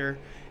factor.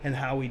 And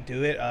how we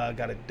do it,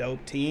 got a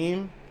dope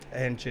team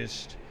and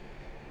just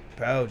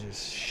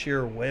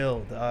sheer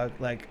will, dog.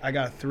 Like, I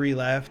got 3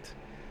 left,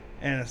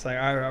 and it's like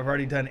I've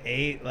already done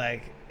 8,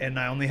 like, and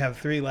I only have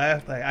 3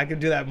 left. Like, I could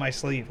do that in my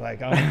sleep.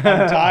 Like, I'm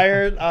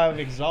tired, I'm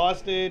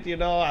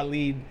exhausted, I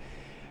lead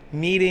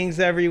meetings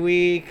every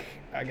week.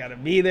 I gotta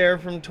be there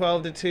from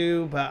 12 to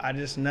 2, but I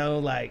just know,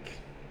 like,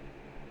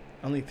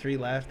 only 3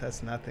 left.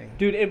 That's nothing.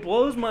 Dude, it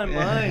blows my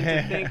mind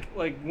to think,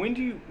 like, when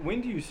do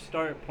you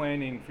start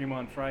planning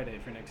Fremont Friday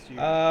for next year?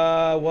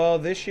 Well,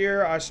 this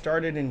year I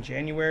started in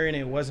January, and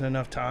it wasn't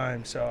enough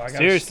time, so I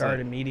gotta start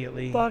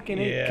immediately. Fucking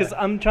because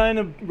I'm trying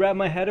to wrap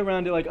my head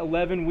around it. Like,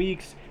 11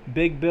 weeks,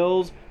 big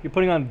bills. You're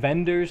putting on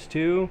vendors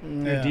too.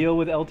 Your deal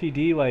with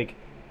LTD, like,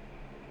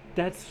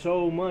 That's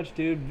so much,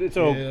 dude.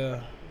 So,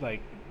 Yeah.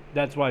 like,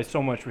 that's why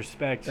so much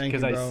respect, Thank you,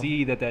 because I bro.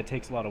 see that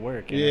takes a lot of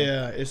work. You know?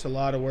 Yeah, it's a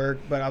lot of work,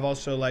 but I've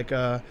also like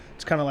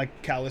it's kind of like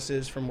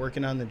calluses from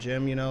working on the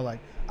gym, you know, like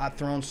I've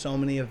thrown so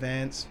many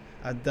events.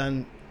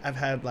 I've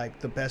had like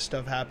the best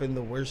stuff happen,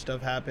 the worst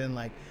stuff happen.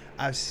 Like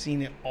I've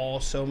seen it all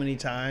so many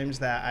times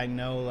that I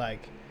know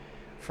like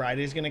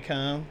Friday's going to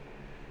come,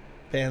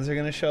 bands are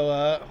going to show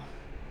up.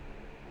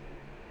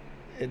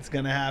 It's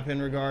going to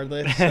happen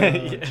regardless. So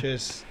Yeah.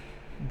 just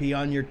be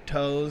on your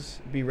toes,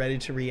 be ready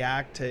to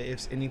react to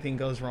if anything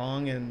goes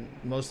wrong, and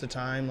most of the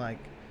time like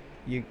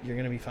you're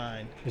going to be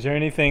fine. Is there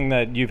anything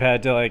that you've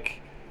had to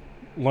like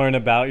learn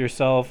about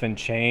yourself and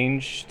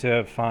change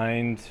to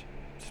find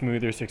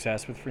smoother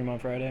success with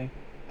Fremont Friday?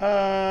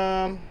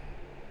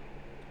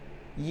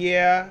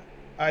 Yeah,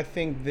 I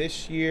think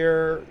this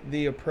year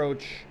the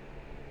approach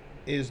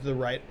is the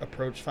right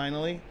approach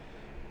finally.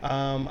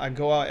 I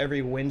go out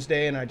every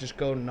Wednesday and I just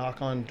go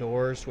knock on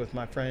doors with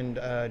my friend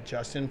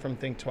Justin from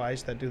Think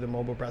Twice that do the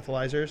mobile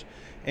breathalyzers.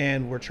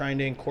 And we're trying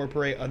to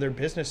incorporate other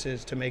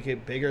businesses to make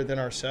it bigger than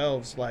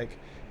ourselves. Like,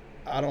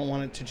 I don't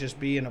want it to just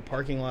be in a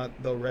parking lot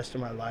the rest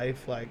of my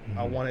life. Like,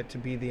 I want it to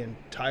be the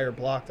entire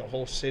block, the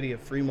whole city of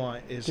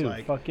Fremont is Dude,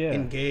 like fuck yeah.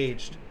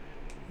 engaged.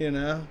 You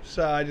know,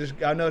 so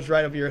I know it's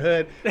right up your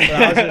hood,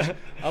 but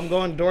I'm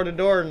going door to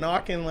door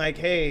knocking like,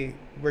 hey,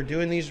 we're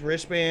doing these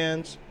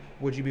wristbands.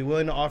 Would you be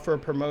willing to offer a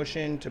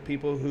promotion to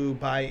people who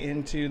buy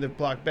into the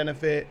block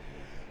benefit?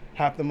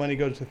 Half the money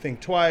goes to Think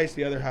Twice,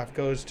 the other half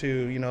goes to,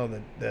 you know,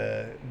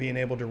 the being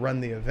able to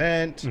run the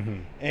event.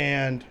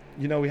 And,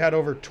 you know, we had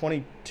over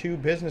 22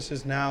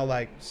 businesses now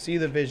like see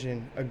the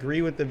vision,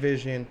 agree with the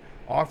vision,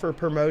 offer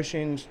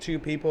promotions to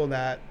people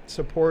that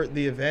support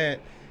the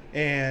event.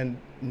 And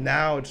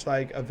now it's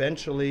like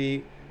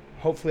eventually,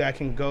 hopefully I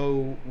can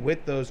go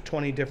with those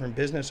 20 different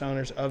business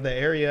owners of the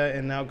area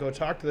and now go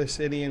talk to the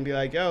city and be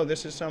like, yo,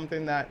 this is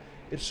something that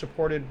is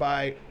supported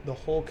by the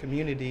whole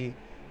community.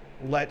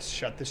 Let's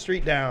shut the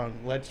street down.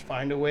 Let's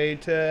find a way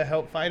to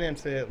help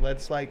finance it.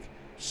 Let's like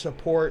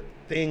support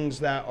things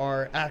that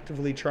are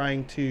actively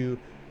trying to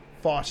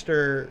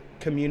foster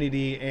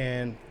community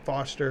and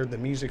foster the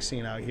music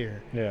scene out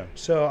here. Yeah.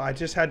 So I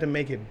just had to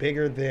make it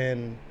bigger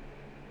than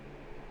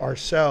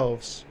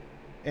ourselves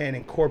and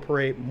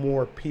incorporate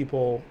more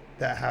people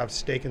that have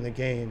stake in the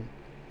game,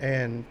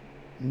 and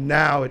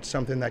now it's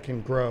something that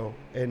can grow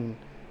and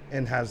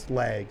has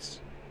legs.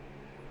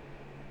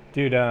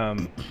 Dude,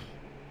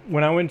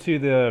 when I went to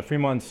the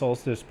Fremont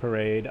Solstice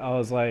Parade, I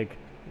was like,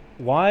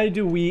 why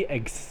do we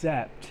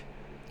accept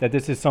that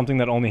this is something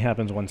that only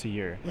happens once a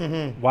year?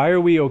 Why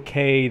are we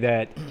okay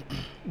that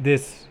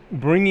this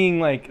bringing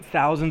like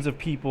thousands of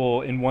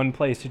people in one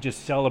place to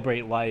just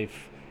celebrate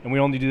life, and we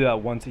only do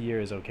that once a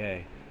year is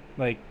okay?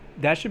 Like,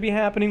 that should be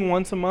happening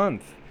once a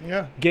month.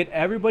 Yeah. Get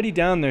everybody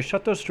down there.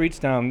 Shut those streets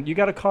down. You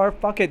got a car?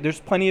 Fuck it. There's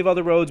plenty of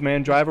other roads,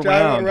 man. Drive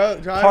around.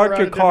 Park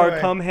your car.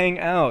 Come hang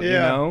out, you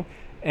know?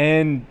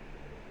 And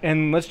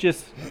let's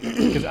just,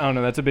 because I don't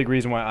know, that's a big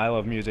reason why I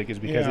love music, is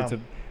because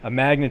it's a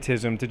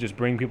magnetism to just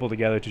bring people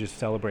together to just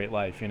celebrate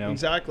life, you know?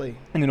 Exactly.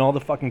 And then all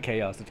the fucking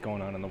chaos that's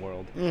going on in the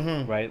world,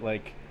 right?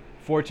 Like,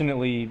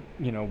 fortunately,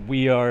 you know,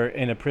 we are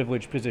in a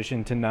privileged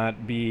position to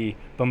not be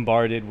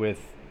bombarded with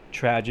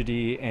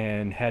tragedy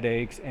and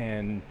headaches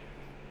and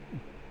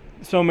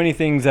so many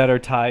things that are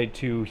tied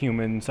to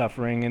human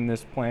suffering in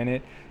this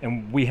planet,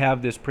 and we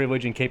have this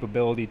privilege and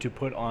capability to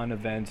put on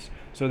events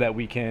so that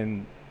we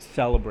can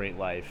celebrate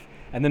life.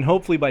 And then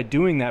hopefully by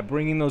doing that,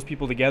 bringing those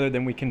people together,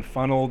 then we can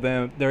funnel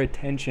their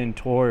attention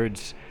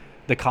towards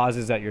the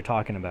causes that you're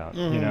talking about,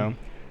 you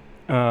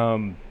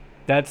know?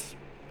 That's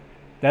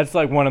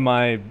like one of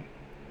my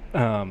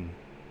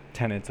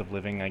tenets of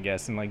living, I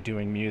guess, and like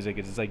doing music.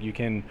 It's like you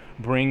can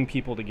bring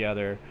people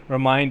together,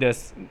 remind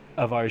us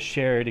of our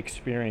shared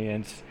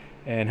experience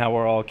and how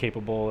we're all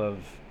capable of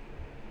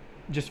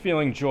just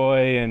feeling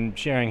joy and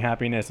sharing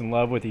happiness and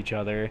love with each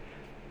other,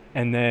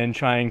 and then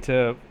trying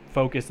to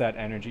focus that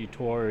energy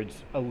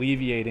towards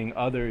alleviating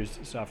others'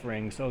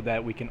 suffering so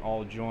that we can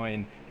all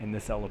join in the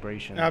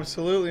celebration.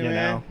 Absolutely,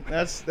 man.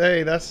 That's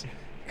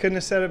couldn't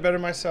have said it better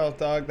myself,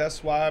 dog.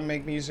 That's why I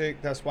make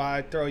music. That's why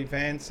I throw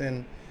events.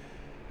 And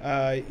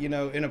you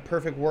know, in a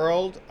perfect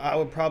world, I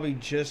would probably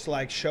just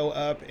like show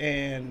up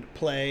and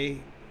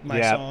play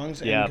my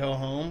songs and go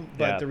home.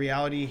 But the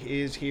reality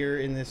is, here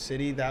in this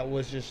city, that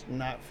was just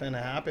not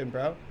finna happen,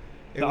 bro.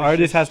 The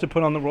artist has to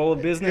put on the role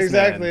of businessman.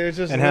 Exactly. It's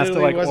just and has to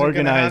like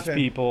organize happen.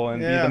 people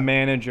and be the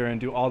manager and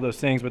do all those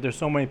things. But there's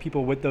so many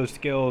people with those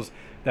skills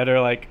that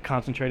are like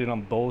concentrated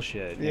on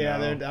bullshit. You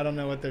know? I don't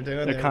know what they're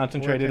doing. They're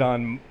concentrated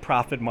on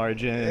profit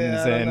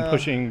margins and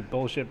pushing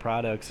bullshit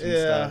products and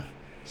stuff.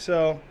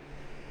 So,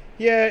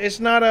 yeah, it's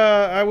not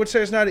I would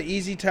say it's not an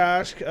easy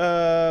task,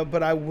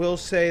 but I will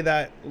say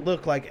that,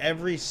 look, like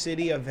every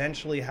city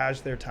eventually has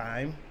their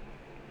time.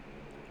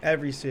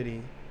 Every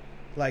city.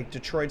 Like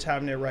Detroit's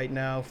having it right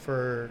now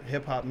for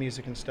hip hop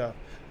music and stuff.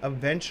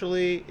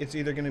 Eventually, it's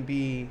either going to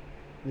be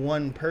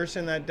one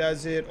person that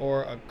does it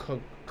or a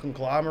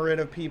conglomerate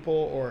of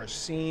people or a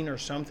scene or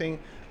something.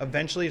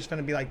 Eventually, it's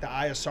going to be like the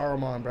Eye of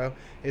Saruman, bro.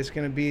 It's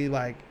going to be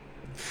like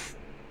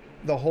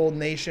the whole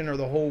nation or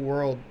the whole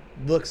world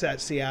looks at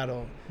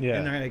Seattle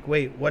and they're like,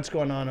 wait, what's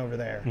going on over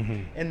there?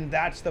 And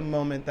that's the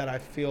moment that I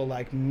feel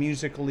like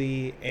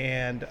musically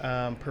and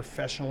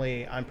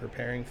professionally I'm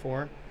preparing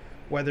for.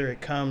 Whether it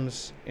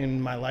comes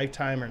in my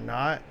lifetime or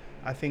not,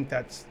 I think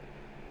that's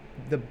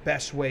the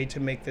best way to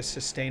make this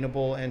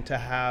sustainable and to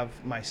have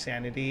my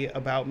sanity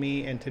about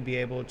me and to be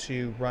able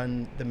to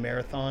run the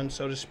marathon,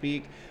 so to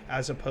speak,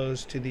 as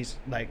opposed to these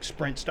like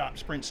sprint, stop,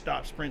 sprint,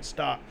 stop, sprint,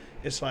 stop.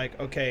 It's like,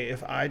 okay,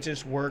 if I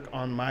just work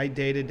on my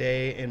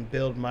day-to-day and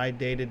build my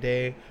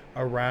day-to-day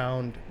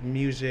around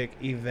music,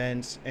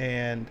 events,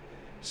 and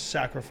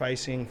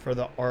sacrificing for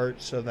the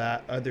art so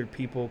that other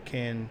people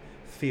can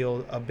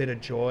feel a bit of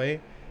joy,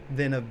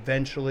 then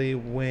eventually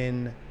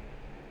when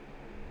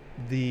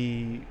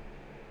the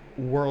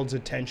world's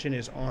attention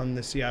is on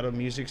the Seattle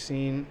music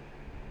scene,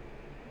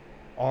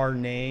 our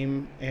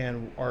name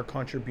and our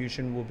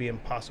contribution will be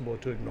impossible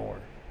to ignore.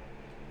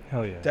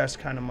 Hell yeah. That's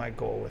kind of my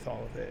goal with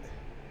all of it.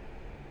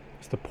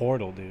 It's the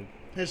portal, dude.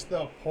 It's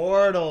the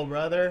portal,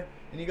 brother.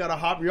 And you gotta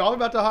hop. You're all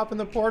about to hop in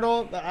the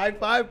portal, the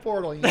I-5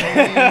 portal.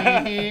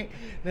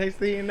 Next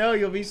thing you know,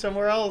 you'll be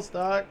somewhere else,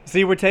 doc.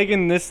 See, we're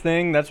taking this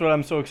thing. That's what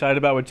I'm so excited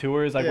about with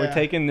tours. Like, we're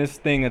taking this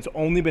thing that's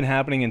only been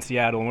happening in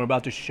Seattle, and we're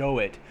about to show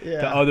it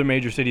to other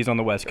major cities on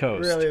the West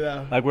Coast. Really,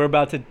 though. Like, we're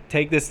about to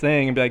take this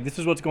thing and be like, this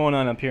is what's going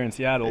on up here in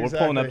Seattle. Exactly.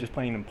 We're pulling up just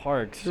playing in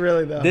parks.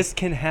 Really, though. This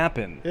can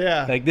happen.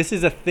 Yeah. Like, this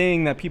is a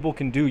thing that people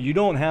can do. You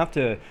don't have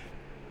to,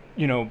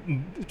 you know,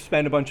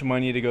 spend a bunch of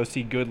money to go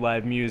see good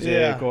live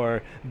music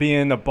or be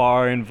in a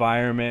bar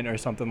environment or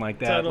something like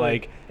that. Totally.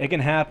 Like, it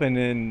can happen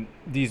in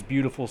these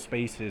beautiful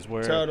spaces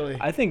where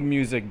I think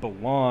music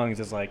belongs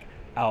as like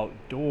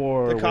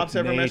outdoor. The cops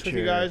with ever nature. mess with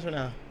you guys or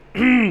no?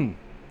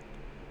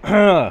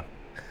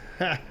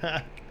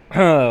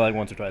 Like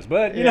once or twice,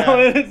 but you know,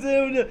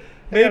 it's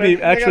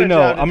maybe. Actually,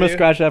 no. I'm gonna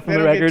scratch that from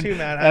the record. Get too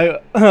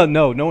mad, huh?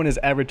 No one has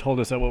ever told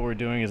us that what we're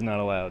doing is not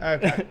allowed.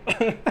 Okay.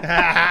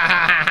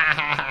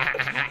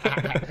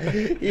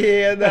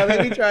 Yeah, no,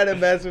 maybe try to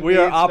mess with we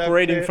are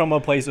operating from a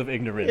place of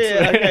ignorance.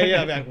 Yeah, okay,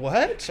 yeah. I'm like,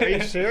 what? Are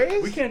you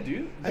serious? We can't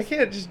do this. I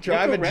can't just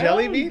drive a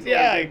jelly bean?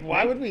 Yeah, like,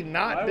 why would we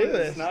not do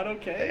this? It's not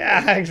okay.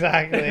 Yeah,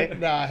 exactly.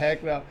 Nah,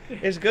 heck no.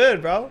 It's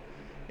good, bro.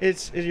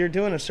 You're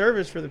doing a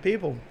service for the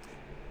people.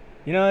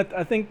 You know,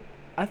 I think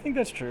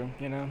that's true,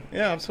 you know?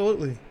 Yeah,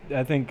 absolutely.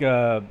 I think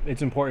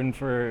it's important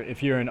for,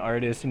 if you're an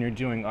artist and you're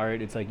doing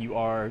art, it's like you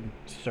are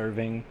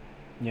serving,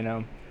 you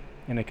know,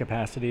 in a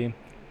capacity.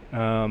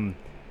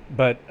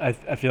 But I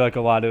feel like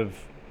a lot of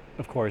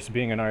course,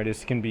 being an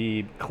artist can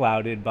be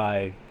clouded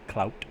by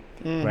clout,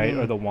 right?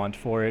 Or the want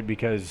for it,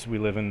 because we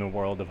live in the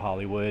world of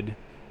Hollywood,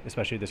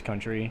 especially this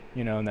country,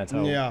 you know, and that's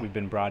how we've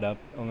been brought up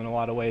in a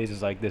lot of ways,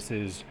 is like, this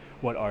is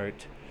what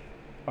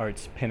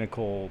art's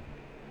pinnacle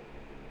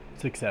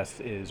success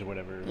is, or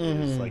whatever it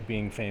is, like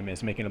being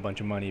famous, making a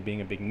bunch of money,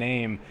 being a big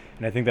name.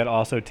 And I think that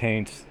also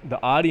taints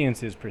the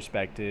audience's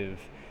perspective,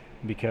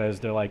 because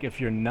they're like, if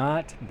you're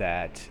not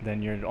that,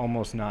 then you're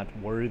almost not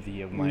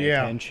worthy of my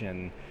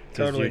attention,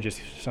 because you're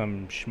just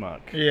some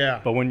schmuck.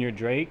 Yeah. But when you're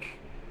Drake,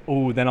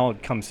 then I'll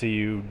come see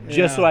you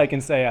just so I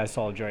can say I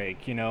saw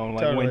Drake, you know, and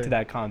like went to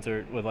that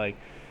concert with like,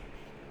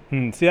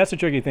 see, that's the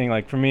tricky thing.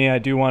 Like, for me, I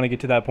do want to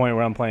get to that point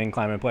where I'm playing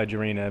Climate Pledge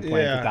Arena,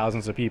 playing for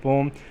thousands of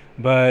people,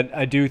 but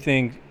I do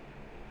think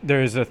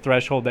there's a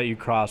threshold that you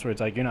cross where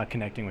it's like, you're not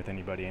connecting with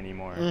anybody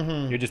anymore.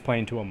 You're just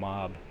playing to a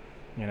mob.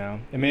 You know,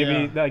 and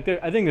maybe like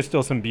I think there's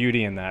still some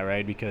beauty in that,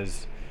 right?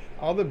 Because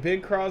all the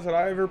big crowds that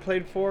I ever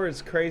played for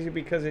is crazy,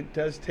 because it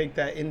does take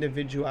that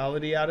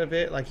individuality out of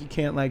it. Like, you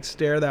can't like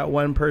stare that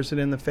one person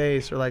in the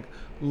face or like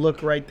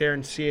look right there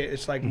and see it.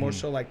 It's like more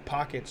so like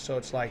pockets. So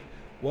it's like,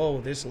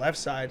 whoa, this left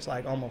side's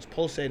like almost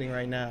pulsating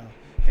right now.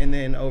 And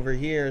then over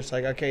here, it's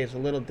like, okay, it's a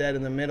little dead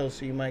in the middle,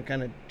 so you might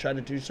kind of try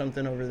to do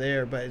something over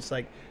there. But it's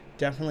like,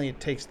 definitely it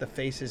takes the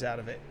faces out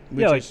of it.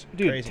 Which like, is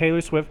dude, crazy.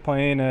 Taylor Swift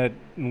playing at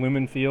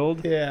Lumen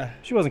Field. Yeah.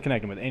 She wasn't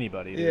connecting with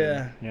anybody.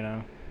 Dude, you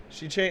know?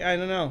 She changed. I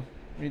don't know.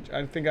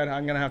 I think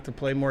I'm going to have to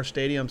play more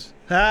stadiums.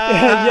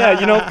 Yeah,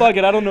 you know, fuck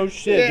it. I don't know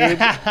shit, dude.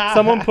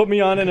 Someone put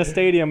me on in a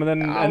stadium,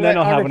 and then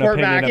I'll have an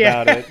opinion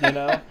about it, you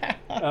know?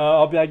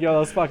 I'll be like, yo, that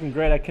was fucking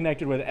great. I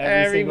connected with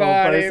every single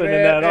person in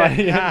that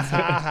audience.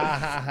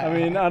 I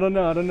mean, I don't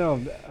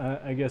know.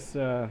 I guess...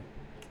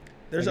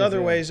 There's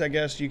other ways, I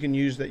guess, you can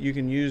use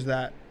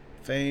that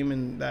fame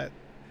and that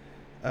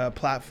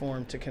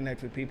platform to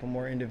connect with people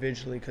more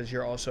individually, because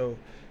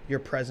your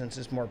presence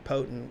is more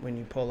potent when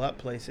you pull up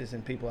places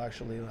and people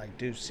actually like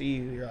do see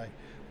you. You're like,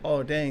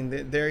 oh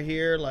dang, they're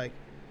here. Like,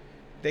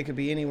 they could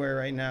be anywhere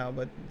right now,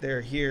 but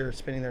they're here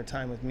spending their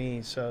time with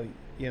me. So,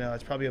 you know,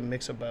 it's probably a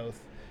mix of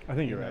both. I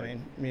think you're right. I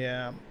mean,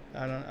 yeah,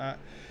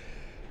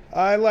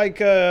 I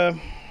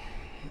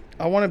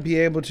want to be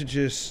able to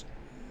just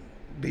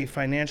be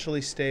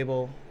financially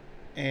stable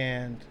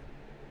and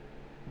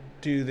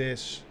do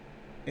this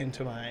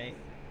into my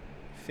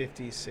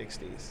 50s,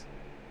 60s.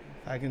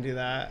 I can do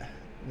that.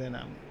 then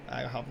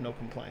I have no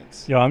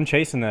complaints. Yo, I'm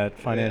chasing that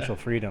financial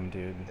freedom,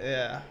 dude.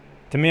 Yeah.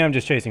 To me, I'm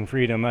just chasing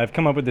freedom. I've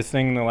come up with this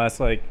thing in the last,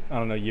 like, I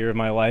don't know, year of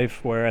my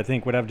life where I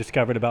think what I've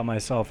discovered about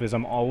myself is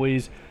I'm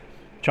always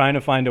trying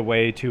to find a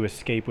way to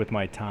escape with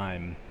my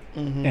time.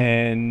 Mm-hmm.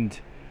 And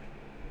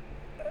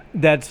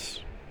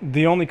that's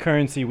the only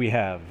currency we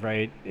have,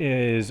 right,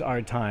 is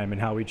our time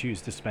and how we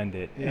choose to spend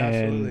it. Yeah, and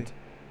absolutely.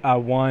 I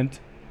want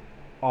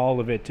all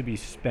of it to be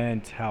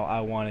spent how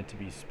I want it to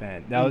be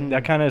spent.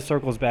 That kind of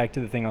circles back to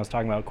the thing I was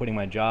talking about quitting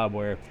my job,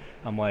 where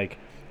I'm like,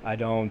 I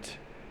don't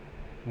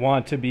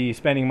want to be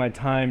spending my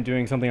time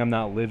doing something I'm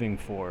not living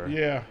for.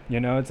 Yeah. You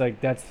know, it's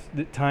like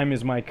time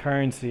is my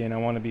currency, and I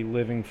want to be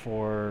living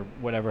for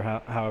whatever,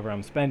 however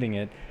I'm spending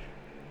it.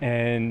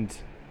 And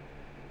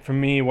for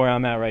me, where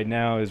I'm at right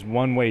now is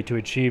one way to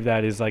achieve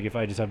that is like if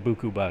I just have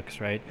buku bucks,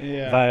 right?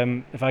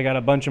 Yeah. If I got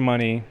a bunch of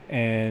money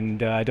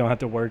and I don't have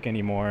to work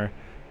anymore,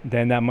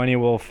 then that money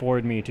will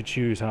afford me to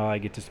choose how I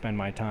get to spend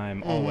my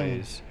time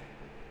always.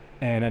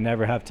 And I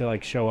never have to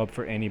like show up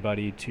for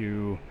anybody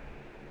to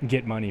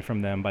get money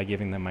from them by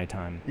giving them my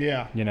time.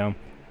 Yeah. You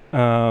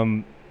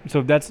know?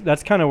 So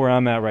that's kind of where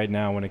I'm at right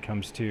now when it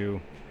comes to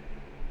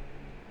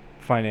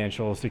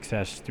financial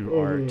success through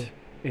art.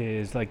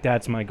 Is like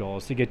that's my goal,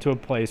 is to get to a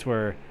place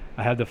where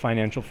I have the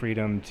financial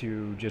freedom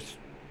to just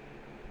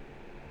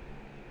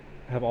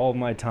have all of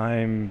my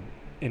time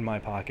in my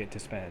pocket to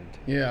spend.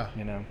 Yeah.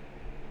 You know?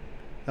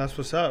 That's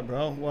what's up,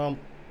 bro. Well,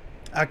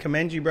 I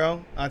commend you,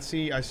 bro. I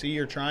see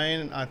you're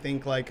trying. I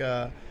think like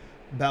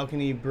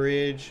Balcony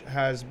Bridge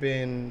has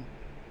been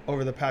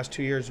over the past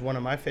 2 years one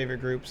of my favorite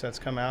groups that's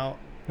come out.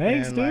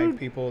 Thanks, and dude. Like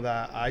people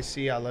that I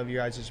see, I love you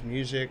guys'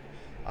 music.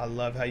 I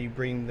love how you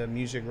bring the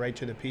music right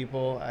to the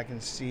people. I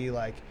can see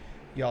like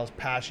y'all's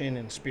passion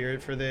and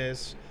spirit for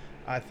this.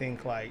 I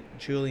think like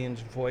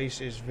Julian's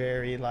voice is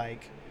very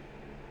like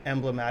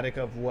emblematic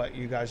of what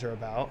you guys are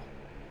about.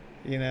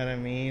 You know what I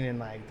mean? And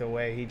like the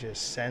way he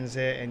just sends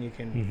it, and you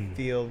can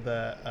feel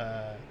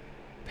the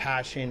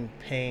passion,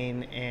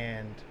 pain,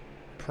 and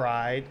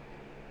pride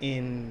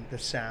in the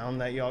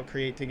sound that y'all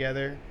create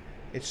together.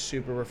 It's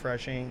super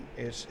refreshing.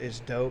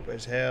 It's dope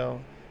as hell.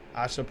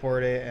 I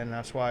support it, and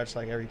that's why it's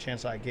like every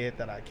chance I get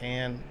that I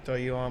can throw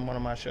you on one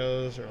of my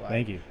shows or like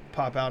Thank you.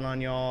 pop out on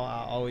y'all.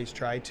 I always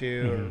try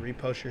to or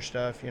repost your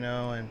stuff, you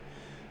know.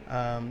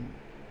 And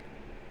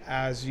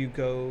as you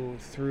go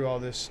through all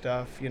this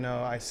stuff, you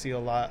know, I see a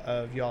lot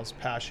of y'all's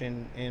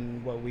passion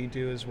in what we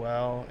do as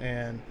well.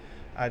 And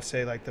I'd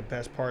say like the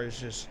best part is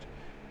just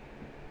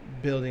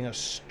building a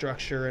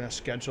structure and a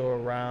schedule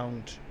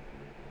around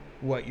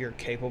what you're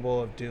capable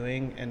of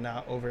doing and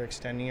not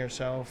overextending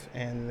yourself.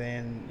 And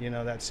then, you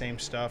know, that same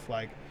stuff,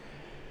 like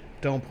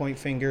don't point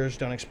fingers,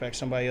 don't expect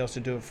somebody else to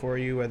do it for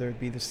you, whether it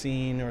be the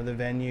scene or the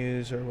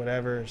venues or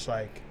whatever. It's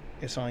like,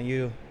 it's on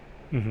you.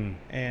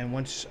 And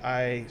once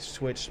I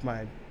switched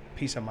my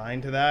peace of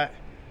mind to that,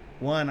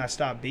 one, I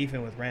stopped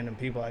beefing with random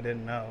people I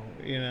didn't know.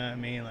 You know what I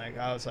mean? Like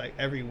I was like,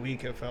 every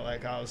week it felt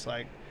like I was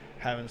like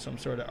having some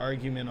sort of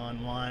argument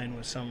online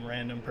with some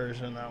random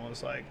person that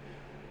was like,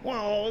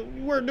 well,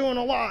 we're doing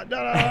a lot,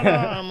 da, da,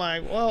 da. I'm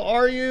like, well,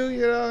 are you?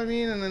 You know what I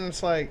mean? And then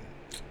it's like,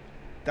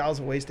 that was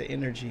a waste of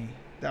energy.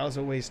 That was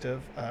a waste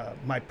of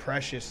my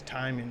precious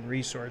time and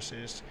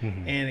resources.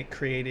 And it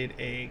created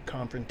a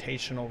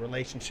confrontational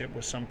relationship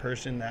with some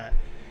person that,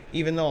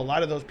 even though a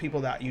lot of those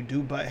people that you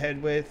do butt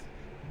head with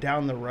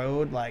down the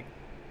road, like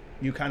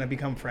you kind of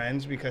become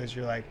friends because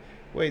you're like,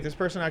 wait, this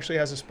person actually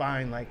has a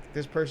spine. Like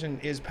this person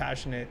is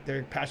passionate.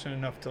 They're passionate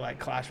enough to like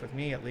clash with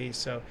me at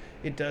least. So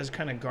it does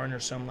kind of garner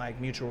some like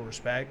mutual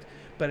respect,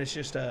 but it's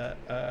just a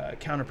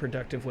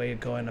counterproductive way of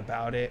going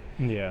about it.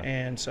 Yeah.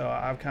 And so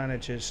I've kind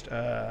of just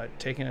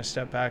taken a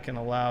step back and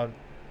allowed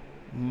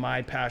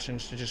my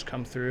passions to just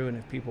come through. And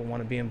if people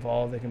want to be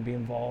involved, they can be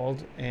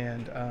involved.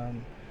 And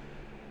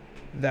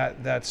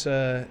that's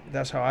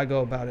how I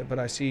go about it. But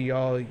I see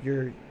y'all,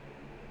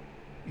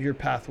 your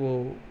path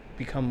will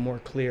become more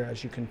clear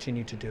as you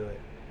continue to do it.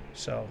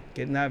 So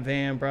get in that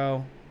van,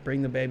 bro,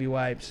 bring the baby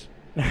wipes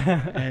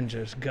and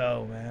just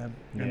go, man.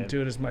 And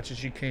do it as much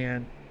as you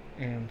can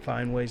and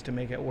find ways to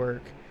make it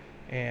work,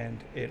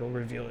 and it'll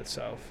reveal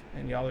itself.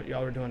 And y'all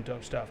are doing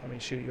dope stuff. I mean,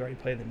 shoot, you already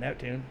played the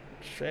Neptune.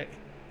 Sick.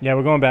 Yeah,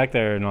 we're going back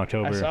there in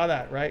October. I saw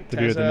that, right? To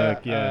do with the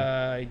Nook,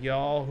 yeah.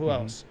 Y'all, who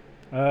else?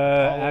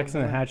 Axe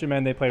and Hatchet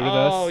Man, they play with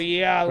us. Oh,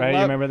 yeah. Right,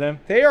 you remember them?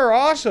 They are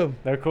awesome.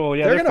 They're cool,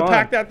 yeah. They're going to fun.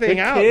 pack that thing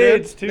they're out.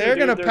 Kids, too, they're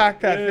going to pack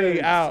that kids.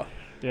 thing out.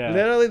 Yeah.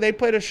 Literally, they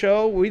played a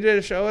show. We did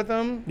a show with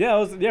them.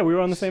 Yeah, we were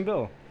on the same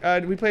bill.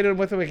 We played it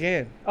with them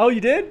again. Oh, you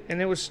did? And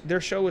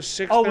their show was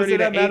 6:30 was it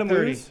to at Madame 8:30.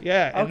 Lou's?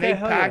 Yeah, and Okay, they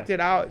packed yeah. it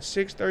out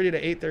 6:30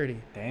 to 8:30.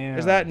 Damn.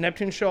 Is that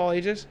Neptune show all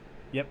ages?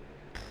 Yep.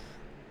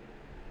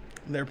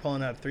 They're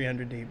pulling out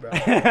 300 deep, bro.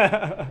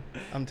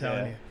 I'm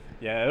telling you.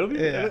 Yeah,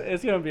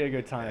 it's gonna be a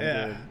good time,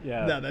 dude.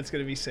 Yeah. No, that's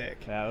gonna be sick.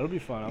 Yeah, it'll be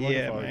fun. I'm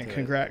looking forward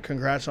to it.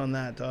 Congrats on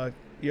that, dog.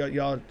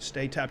 Y'all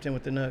stay tapped in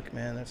with the Nook,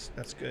 man.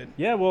 That's good.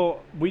 Yeah,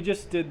 well, we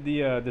just did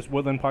the this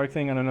Woodland Park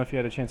thing. I don't know if you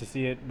had a chance to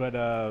see it,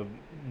 but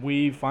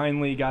we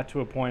finally got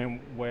to a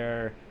point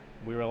where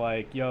we were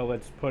like, yo,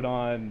 let's put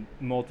on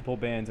multiple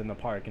bands in the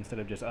park instead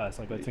of just us.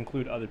 Like, let's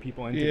include other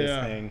people into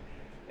this thing.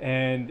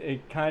 And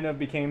it kind of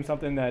became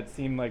something that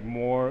seemed like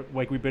more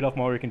like we bit off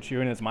more we can chew,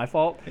 and it's my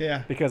fault.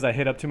 Yeah. Because I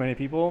hit up too many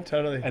people.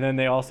 Totally. And then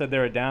they all said they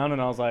were down, and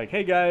I was like,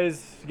 hey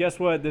guys, guess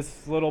what?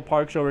 This little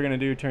park show we're gonna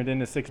do turned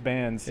into 6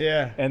 bands.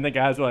 Yeah. And the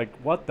guys were like,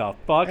 what the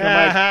fuck? And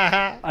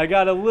I'm like, I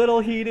got a little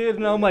heated,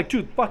 and I'm like,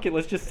 dude, fuck it,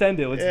 let's just send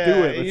it. Let's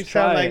do it. Let's you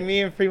try sound like me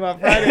and Fremont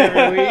Friday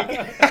every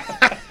week.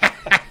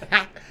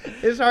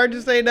 It's hard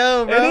to say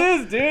no, bro.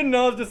 It is, dude. And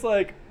I was just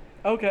like,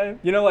 okay.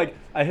 You know, like,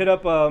 I hit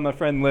up my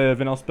friend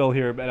Liv, and I'll spill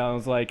here, but I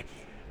was like,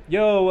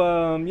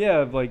 yo,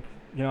 yeah, like,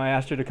 you know, I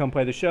asked her to come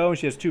play the show, and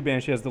she has 2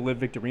 bands. She has the Liv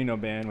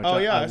Victorino band, which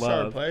I love.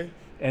 saw her play.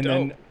 And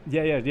Dope.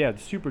 then, yeah,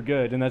 super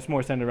good. And that's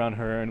more centered around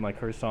her and, like,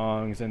 her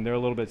songs, and they're a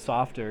little bit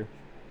softer.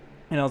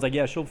 And I was like,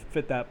 yeah, she'll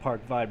fit that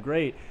park vibe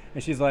great.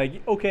 And she's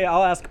like, okay,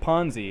 I'll ask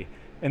Ponzi.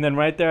 And then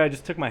right there, I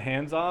just took my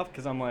hands off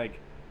because I'm like,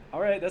 all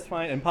right, that's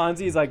fine. And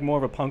Ponzi is like more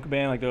of a punk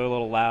band, like they're a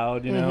little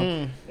loud, you know.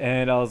 Mm-hmm.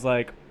 And I was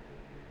like,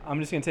 I'm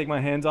just gonna take my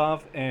hands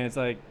off. And it's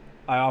like,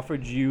 I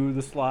offered you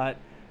the slot.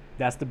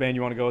 That's the band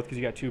you want to go with because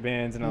you got 2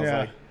 bands. And I was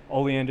like,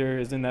 Oleander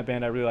is in that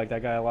band. I really like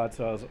that guy a lot,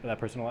 so I was that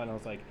person a lot. And I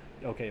was like,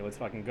 okay, let's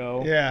fucking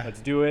go. Yeah.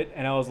 Let's do it.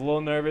 And I was a little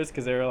nervous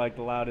because they were like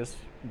the loudest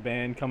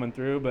band coming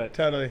through, but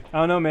totally. I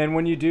don't know, man.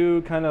 When you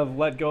do kind of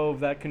let go of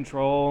that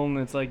control, and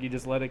it's like you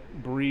just let it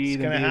breathe.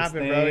 It's gonna and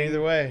happen, its bro. thing.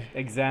 Either way.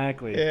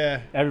 Exactly.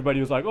 Yeah.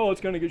 Everybody was like, "Oh,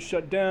 it's gonna get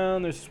shut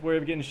down." There's this way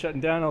of getting shut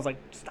down. I was like,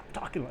 "Stop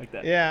talking like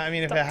that." Yeah, I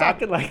mean, Stop if it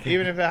talking like that.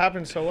 even if it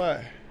happens, so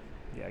what?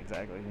 Yeah,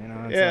 exactly. You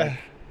know. It's Yeah. Like,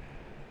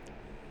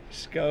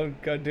 just go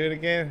do it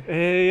again.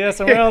 yeah,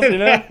 somewhere else, you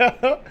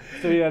know.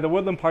 So yeah, the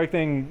Woodland Park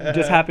thing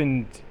just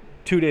happened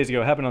 2 days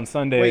ago. It happened on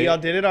Sunday. Wait, y'all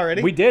did it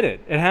already? We did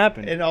it. It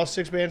happened. And all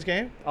 6 bands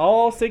came?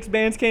 All 6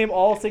 bands came.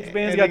 All 6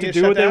 bands got to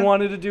do what they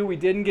wanted to do. We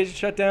didn't get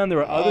shut down. There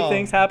were other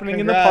things happening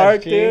in the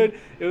park, dude.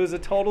 It was a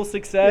total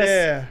success.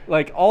 Yeah.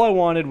 Like, all I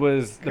wanted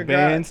was the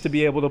bands to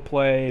be able to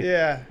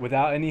play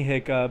without any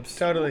hiccups.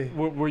 Totally.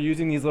 We're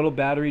using these little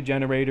battery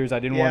generators. I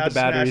didn't want the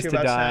batteries to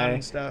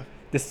die. Stuff.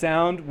 The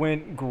sound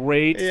went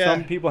great. Yeah.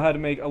 Some people had to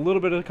make a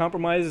little bit of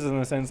compromises in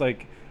the sense,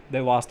 like, they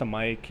lost a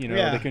mic, you know,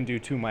 they couldn't do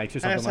 2 mics or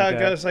something like that. That's how it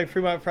goes. Like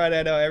Fremont Friday,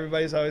 I know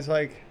everybody's always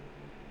like,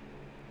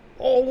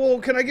 oh, well,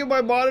 can I get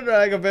my monitor?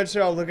 Like,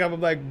 eventually I'll look up, I'm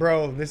like,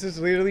 bro, this is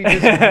literally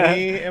just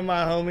me and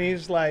my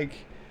homies, like,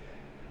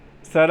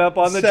 set up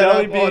on the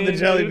jelly bean. on the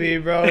jelly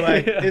bean, bro.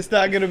 Like, it's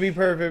not going to be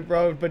perfect,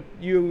 bro, but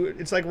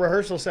it's like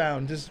rehearsal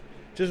sound. Just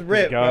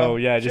rip, go, bro.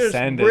 Yeah, just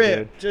send rip. it,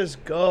 dude.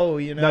 Just go,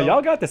 you know. No,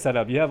 y'all got the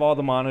setup. You have all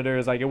the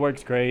monitors. Like, it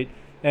works great.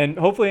 And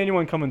hopefully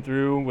anyone coming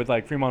through with,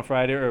 like, Fremont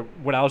Friday, or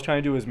what I was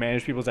trying to do is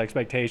manage people's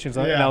expectations.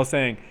 And I was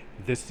saying,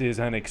 this is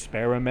an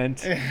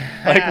experiment.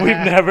 Like, we've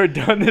never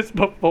done this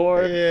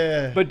before.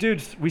 Yeah. But,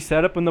 dude, we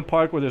set up in the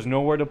park where there's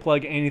nowhere to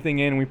plug anything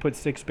in. We put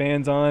 6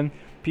 bands on.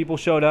 People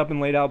showed up and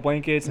laid out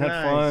blankets and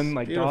had fun.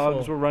 Like,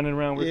 dogs were running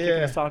around. We were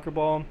kicking a soccer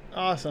ball.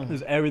 Awesome. It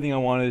was everything I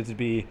wanted it to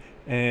be.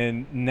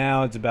 And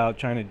now it's about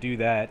trying to do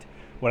that.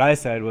 What I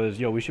said was,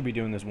 yo, we should be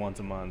doing this once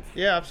a month.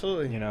 Yeah,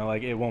 absolutely. You know,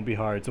 like, it won't be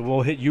hard. So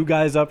we'll hit you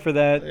guys up for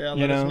that. Yeah,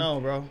 let us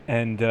know, bro.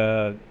 And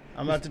I'm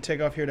about to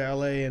take off here to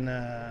LA in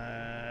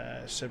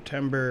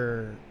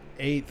September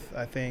 8th,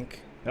 I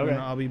think. Okay.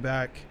 And I'll be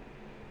back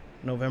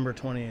November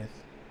 20th.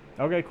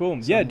 Okay,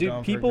 cool. So yeah,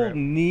 dude, people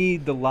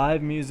need the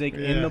live music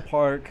in the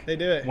park. They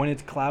do it when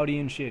it's cloudy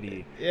and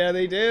shitty. Yeah,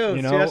 they do.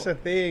 You know? See, that's the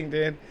thing,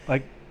 dude.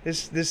 Like,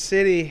 this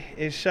city,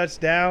 it shuts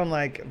down,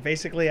 like,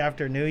 basically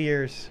after New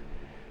Year's.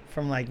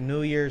 From, like,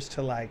 New Year's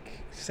to, like,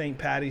 St.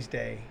 Patty's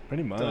Day.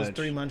 Pretty much. Those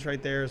 3 months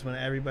right there is when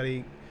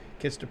everybody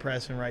gets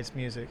depressed and writes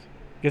music.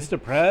 Gets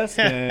depressed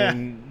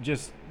and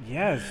just,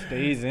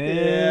 stays in.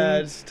 Yeah,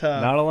 it's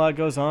tough. Not a lot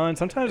goes on.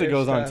 Sometimes it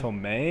goes on until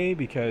May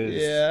because,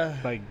 Yeah.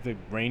 like, the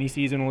rainy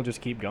season will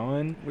just keep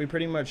going. We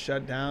pretty much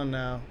shut down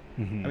now.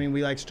 Mm-hmm. I mean,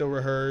 we, like, still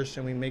rehearse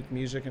and we make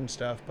music and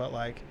stuff, but,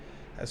 like,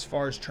 as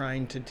far as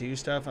trying to do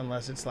stuff,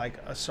 unless it's, like,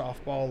 a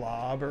softball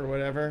lob or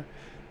whatever,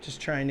 just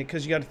trying to,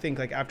 because you got to think,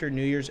 like, after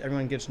New Year's,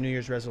 everyone gets New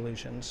Year's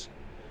resolutions.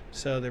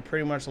 So they're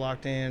pretty much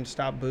locked in,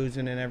 stop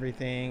boozing and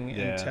everything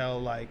until,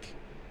 like,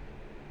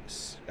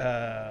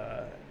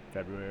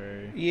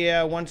 February.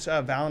 Yeah, once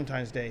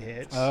Valentine's Day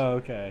hits. Oh,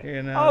 okay.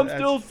 You know, I'm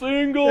still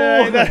single.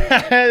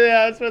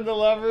 That's when the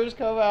lovers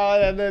come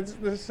out, and then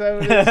the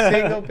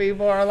single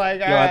people are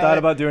like, I thought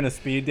about doing a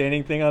speed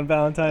dating thing on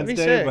Valentine's Day,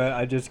 sick. but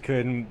I just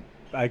couldn't.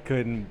 I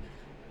couldn't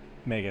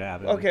make it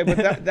happen. Okay,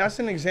 but that's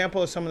an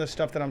example of some of the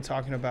stuff that I'm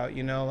talking about.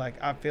 You know, like,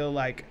 I feel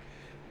like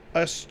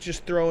us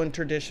just throwing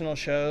traditional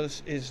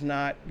shows is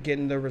not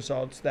getting the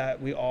results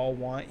that we all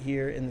want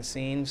here in the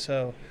scene.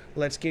 So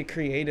let's get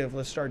creative.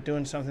 Let's start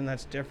doing something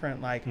that's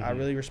different. Like, I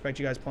really respect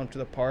you guys pulling up to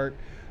the park.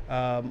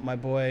 My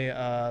boy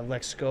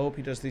Lex Scope,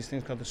 he does these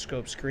things called the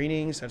Scope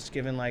screenings. That's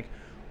giving, like,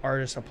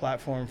 artists a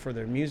platform for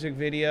their music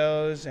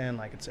videos, and,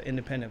 like, it's an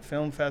independent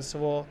film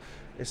festival.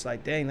 It's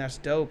like, dang, that's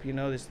dope. You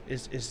know, this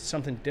is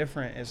something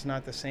different. It's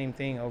not the same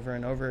thing over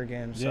and over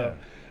again. So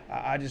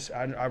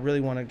I really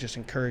want to just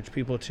encourage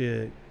people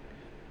to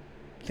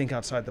think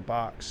outside the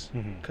box,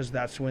 because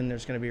that's when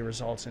there's going to be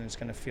results and it's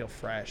going to feel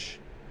fresh.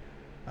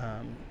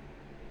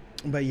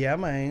 But yeah,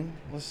 man,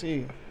 let's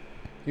see.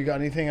 You got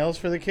anything else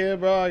for the kid,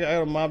 bro? I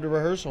got a mob to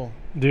rehearsal.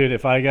 Dude,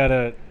 if I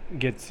gotta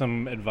get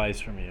some advice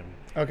from you.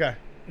 Okay.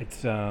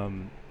 It's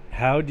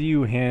how do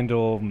you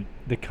handle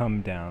the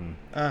come down?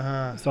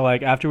 So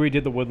like after we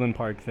did the Woodland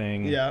Park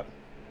thing, yeah,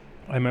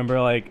 I remember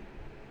like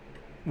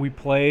we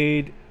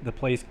played, the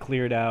place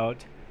cleared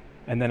out,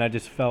 and then I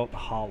just felt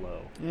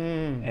hollow.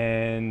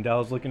 And I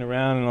was looking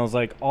around and I was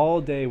like,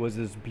 all day was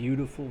this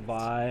beautiful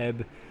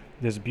vibe,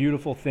 this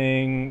beautiful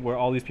thing where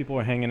all these people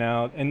were hanging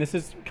out. And this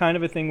is kind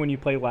of a thing when you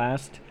play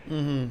last,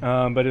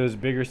 but it was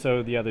bigger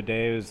so the other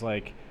day. It was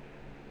like,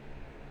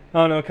 I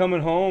don't know,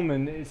 coming home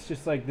and it's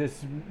just like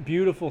this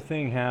beautiful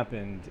thing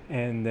happened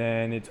and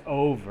then it's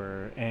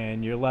over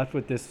and you're left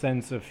with this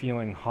sense of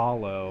feeling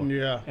hollow.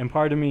 Yeah. And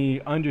part of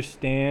me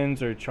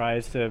understands or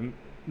tries to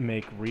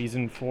make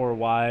reason for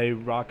why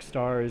rock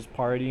stars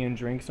party and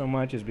drink so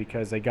much is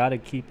because they got to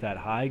keep that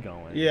high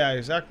going. Yeah,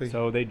 exactly.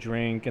 So they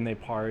drink and they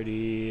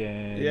party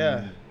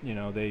and you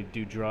know, they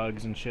do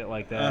drugs and shit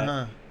like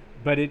that.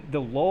 But the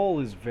lull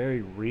is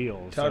very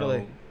real. Totally.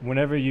 So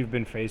whenever you've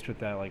been faced with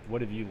that, like, what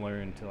have you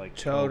learned to like?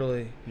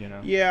 Totally. Cope, you know.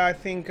 Yeah, I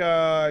think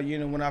you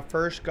know, when I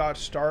first got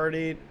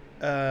started,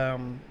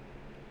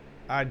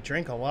 I'd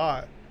drink a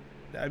lot.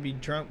 I'd be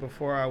drunk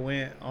before I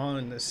went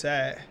on the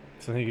set.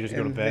 So then you could just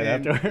go to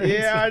bed afterwards?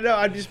 Yeah, I know.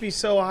 I'd just be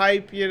so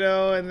hype, you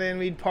know, and then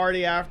we'd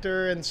party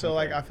after. And so,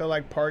 like, I feel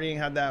like partying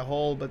had that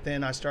hold. But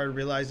then I started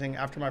realizing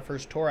after my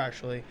first tour,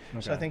 actually.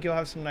 So I think you'll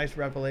have some nice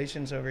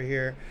revelations over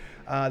here.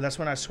 That's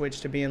when I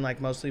switched to being,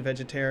 like, mostly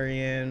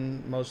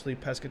vegetarian, mostly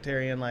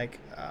pescatarian. Like,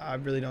 I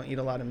really don't eat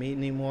a lot of meat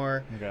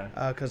anymore.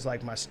 Because,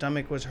 like, my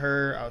stomach was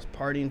hurt. I was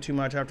partying too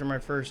much after my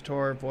first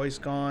tour, voice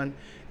gone.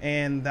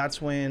 And that's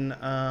when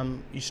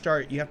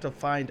you have to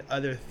find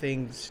other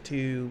things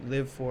to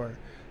live for.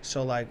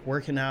 So, like,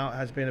 working out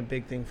has been a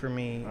big thing for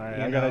me. All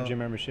right, I got a gym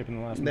membership in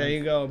the last month. There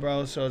you go,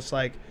 bro. So, it's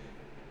like,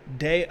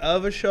 day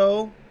of a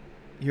show,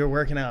 you're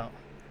working out.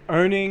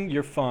 Earning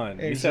your fun.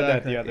 Exactly. You said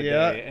that the other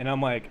day. And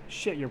I'm like,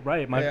 shit, you're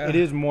right. It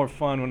is more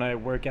fun when I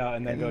work out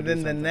and then go do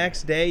something. Then the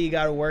next day, you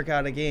got to work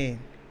out again.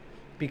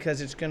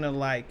 Because it's going to,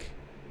 like,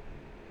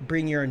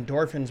 bring your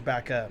endorphins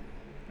back up.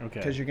 Okay.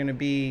 Because you're going to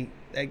be,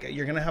 like,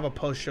 you're going to have a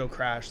post-show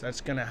crash.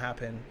 That's going to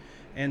happen.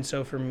 And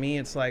so for me,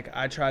 it's like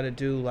I try to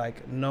do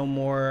like no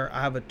more.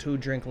 I have a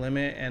 2-drink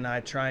limit and I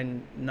try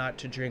not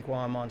to drink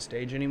while I'm on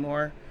stage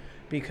anymore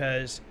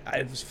because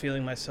I was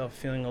feeling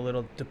myself a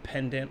little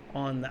dependent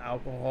on the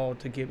alcohol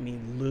to get me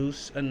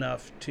loose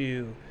enough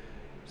to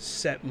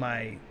set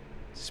my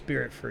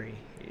spirit free,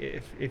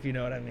 if you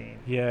know what I mean.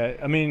 Yeah,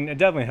 I mean, it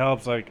definitely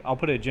helps. Like, I'll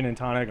put a gin and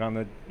tonic on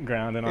the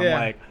ground and I'm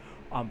like,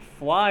 I'm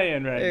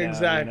flying right now.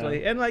 Exactly.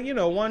 You know? And like, you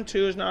know,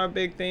 1-2 is not a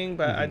big thing,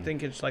 but I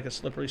think it's like a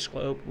slippery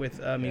slope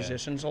with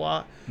musicians a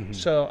lot.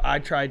 So I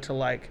tried to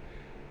like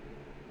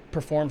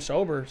perform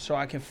sober so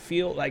I can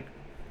feel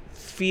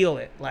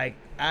it, like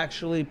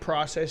actually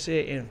process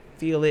it and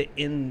feel it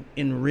in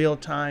real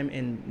time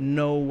and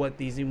know what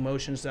these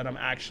emotions that I'm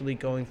actually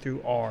going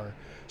through are.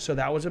 So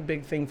that was a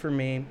big thing for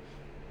me.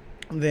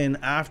 Then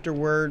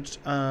afterwards,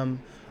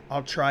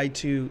 I'll try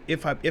to,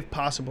 if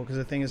possible, because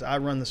the thing is I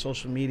run the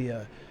social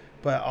media,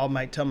 but I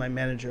might tell my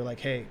manager,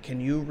 like, hey,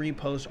 can you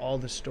repost all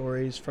the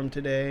stories from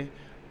today?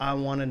 I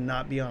want to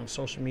not be on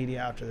social media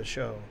after the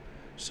show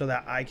so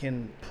that I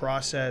can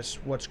process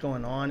what's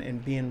going on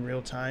and be in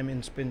real time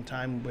and spend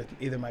time with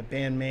either my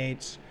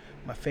bandmates,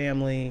 my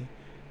family,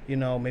 you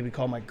know, maybe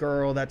call my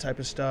girl, that type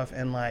of stuff,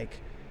 and, like,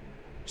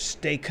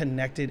 stay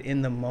connected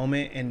in the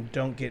moment and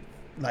don't get,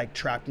 like,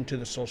 trapped into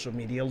the social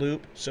media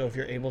loop. So if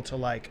you're able to,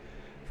 like,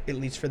 at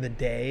least for the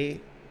day,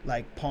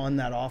 like pawn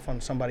that off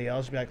on somebody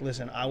else, be like,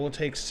 listen, I will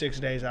take 6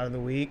 days out of the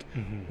week,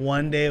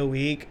 1 day a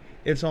week,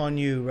 it's on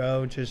you,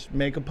 bro. Just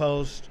make a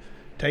post,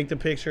 take the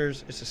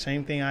pictures. It's the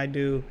same thing I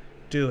do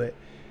it.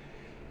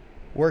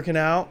 Working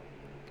out,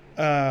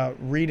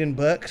 reading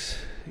books,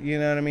 you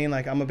know what I mean?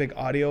 Like, I'm a big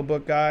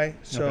audiobook guy,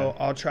 so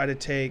I'll try to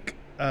take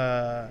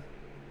 10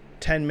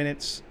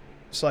 minutes.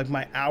 So like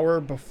my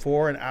hour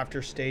before and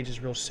after stage is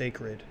real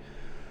sacred.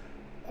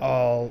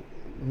 I'll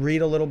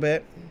read a little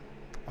bit,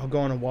 I'll go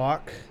on a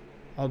walk,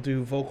 I'll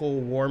do vocal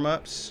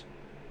warm-ups,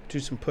 do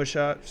some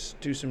push-ups,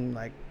 do some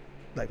like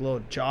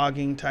little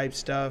jogging type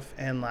stuff,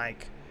 and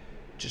like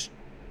just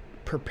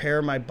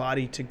prepare my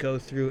body to go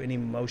through an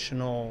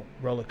emotional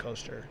roller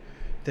coaster.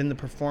 Then the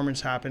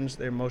performance happens,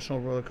 the emotional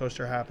roller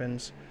coaster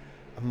happens.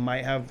 I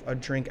might have a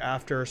drink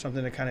after or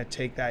something to kind of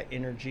take that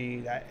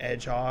energy, that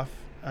edge off.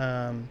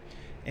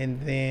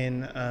 And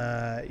then,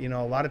 you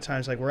know, a lot of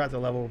times, like, we're at the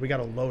level where we got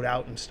to load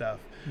out and stuff.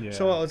 Yeah.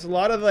 So it's a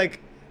lot of like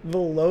the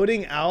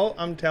loading out,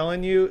 I'm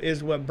telling you,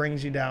 is what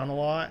brings you down a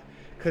lot,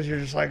 because you're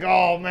just like,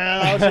 oh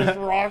man, I was just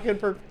rocking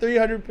for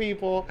 300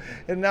 people,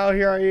 and now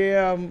here I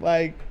am,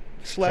 like,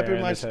 schlepping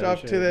my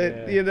stuff to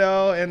the, you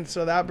know, and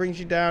so that brings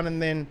you down.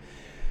 And then,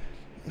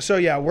 so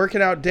yeah,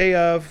 working out day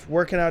of,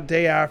 working out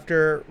day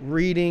after,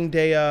 reading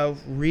day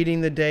of,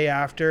 reading the day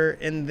after,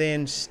 and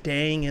then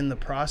staying in the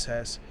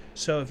process.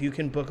 So if you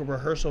can book a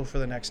rehearsal for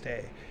the next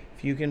day,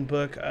 if you can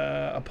book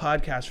a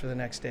podcast for the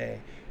next day,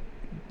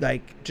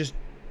 like just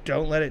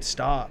don't let it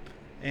stop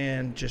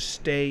and just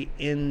stay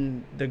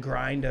in the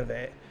grind of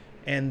it.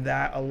 And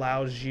that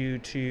allows you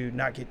to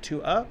not get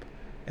too up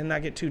and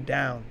not get too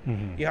down.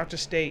 You have to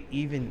stay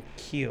even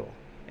keel.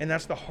 And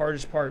that's the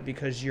hardest part,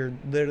 because you're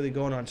literally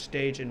going on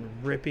stage and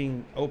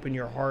ripping open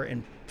your heart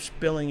and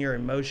spilling your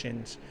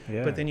emotions.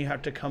 But then you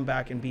have to come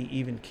back and be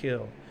even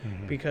keel.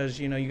 Because,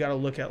 you know, you got to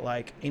look at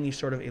like any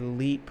sort of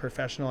elite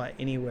professional at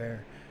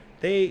anywhere.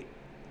 A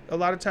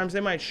lot of times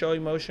they might show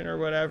emotion or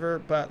whatever,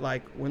 but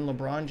like when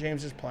LeBron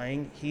James is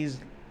playing, he's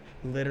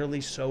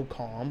literally so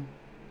calm.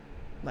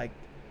 Like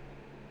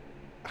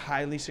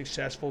highly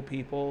successful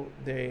people,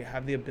 they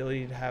have the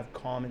ability to have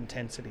calm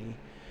intensity.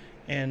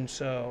 And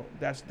so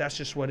that's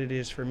just what it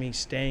is for me,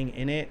 staying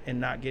in it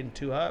and not getting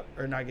too up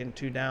or not getting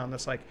too down.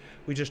 That's like,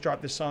 we just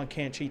dropped this song,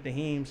 Can't Cheat the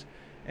Heems.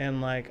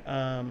 And like,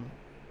 I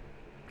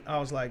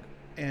was like,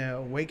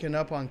 waking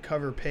up on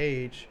cover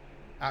page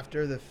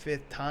after the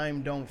 5th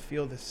time, don't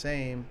feel the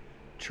same.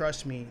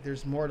 Trust me,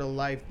 there's more to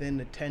life than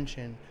the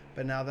tension.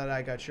 But now that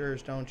I got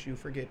yours, don't you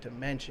forget to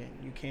mention,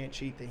 you can't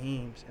cheat the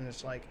Heems. And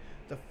it's like,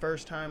 the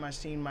first time I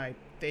seen my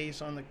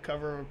face on the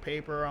cover of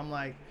paper, I'm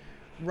like,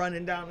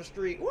 running down the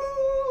street, woo,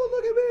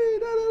 look at me,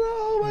 da, da, da,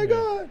 oh my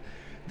God.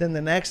 Then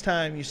the next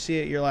time you see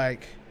it, you're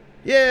like,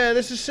 yeah,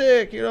 this is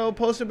sick, you know,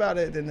 post about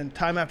it. Then the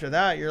time after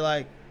that, you're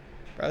like,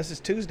 bro, this is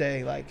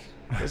Tuesday, like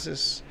this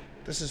is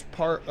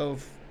part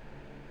of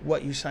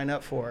what you sign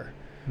up for.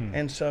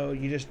 And so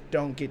you just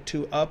don't get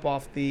too up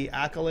off the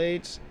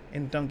accolades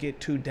and don't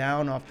get too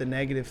down off the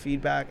negative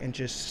feedback, and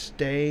just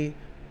stay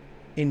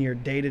in your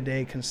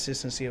day-to-day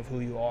consistency of who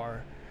you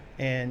are.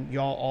 And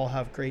y'all all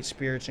have great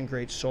spirits and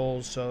great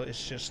souls, so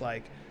it's just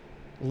like,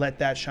 let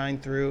that shine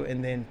through,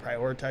 and then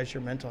prioritize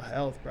your mental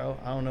health, bro.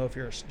 I don't know if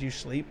do you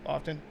sleep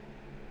often?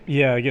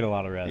 Yeah, I get a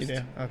lot of rest. You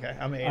do? Okay.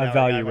 I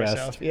value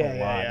rest a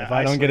lot. If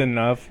I don't get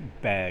enough,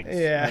 bags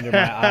under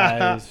my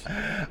eyes.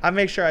 I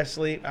make sure I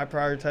sleep. I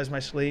prioritize my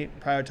sleep,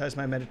 prioritize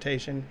my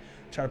meditation,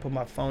 try to put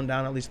my phone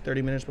down at least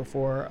 30 minutes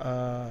before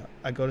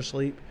I go to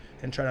sleep,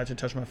 and try not to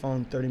touch my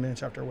phone 30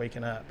 minutes after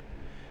waking up.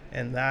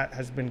 And that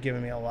has been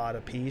giving me a lot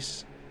of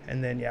peace.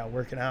 And then,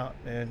 working out.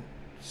 And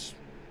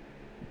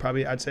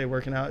probably I'd say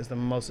working out is the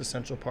most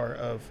essential part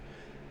of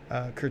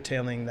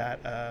curtailing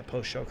that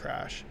post-show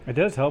crash. It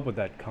does help with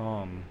that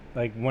calm.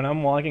 Like when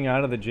I'm walking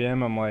out of the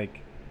gym, I'm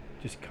like,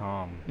 just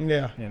calm.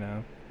 Yeah. You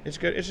know? It's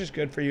good. It's just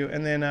good for you.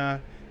 And then,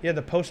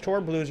 the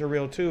post-tour blues are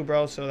real too,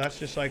 bro. So that's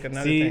just like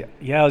another thing.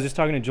 Yeah, I was just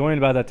talking to Julian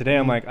about that today.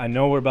 I'm like, I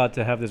know we're about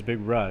to have this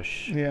big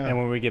rush. Yeah. And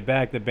when we get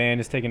back, the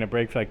band is taking a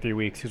break for like 3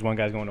 weeks because one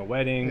guy's going to a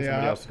wedding,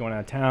 somebody else is going out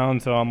of town.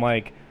 So I'm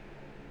like,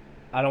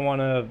 I don't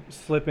want to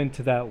slip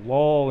into that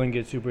lull and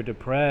get super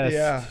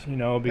depressed, you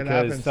know,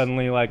 because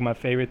suddenly, like, my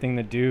favorite thing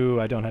to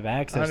do, I don't have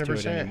access 100%. To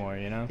it anymore,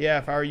 you know? Yeah,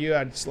 if I were you,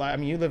 I'd slide. I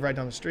mean, you live right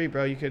down the street,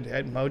 bro. You could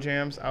hit Mo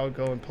Jams. I would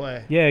go and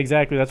play. Yeah,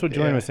 exactly. That's what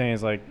Julian was saying,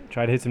 is, like,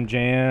 try to hit some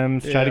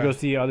jams, try to go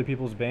see other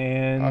people's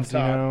bands, you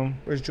know?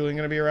 Where's Julian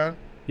going to be around?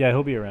 Yeah,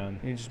 he'll be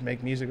around. You just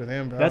make music with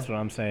him, bro. That's what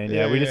I'm saying.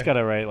 Yeah, we just got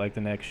to write, like, the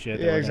next shit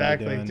that we're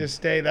exactly. Just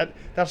stay.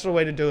 That's the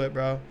way to do it,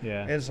 bro.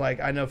 Yeah. It's like,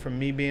 I know from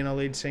me being a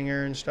lead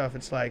singer and stuff,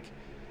 it's like,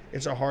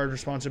 it's a hard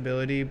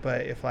responsibility,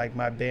 but if like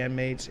my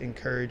bandmates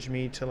encourage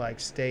me to like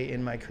stay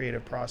in my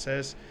creative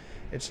process,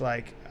 it's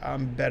like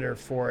I'm better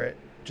for it,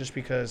 just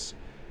because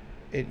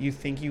you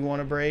think you want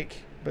to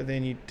break, but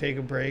then you take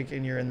a break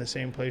and you're in the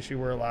same place you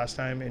were last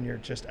time and you're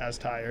just as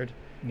tired.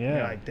 Yeah.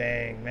 You're like,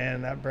 dang,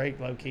 man, that break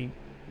low-key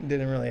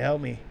didn't really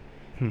help me.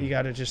 You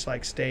got to just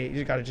like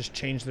you got to just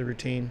change the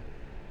routine.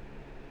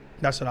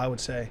 That's what I would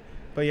say.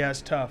 But yeah,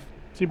 it's tough.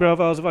 See, bro, if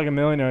I was a fucking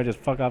millionaire, I'd just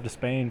fuck off to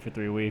Spain for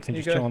 3 weeks and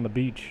just chill on the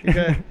beach. You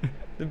could.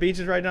 The beach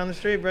is right down the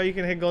street, bro. You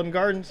can hit Golden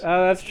Gardens.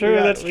 Oh, that's true.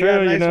 That's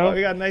true. Nice, you know,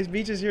 we got nice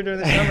beaches here during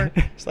the summer.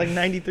 It's like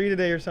 93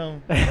 today or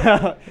something.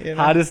 You know?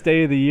 Hottest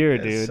day of the year,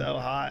 dude. It's so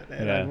hot.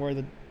 And I wore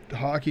the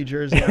hockey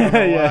jersey. I don't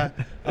know why.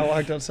 I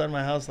walked outside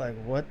my house like,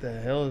 what the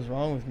hell is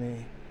wrong with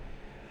me?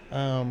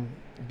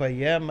 But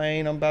yeah,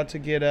 man, I'm about to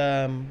get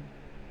to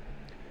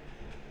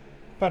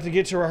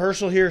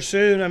rehearsal here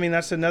soon. I mean,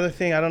 that's another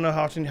thing. I don't know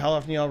how often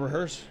y'all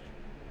rehearse.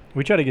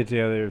 We try to get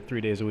together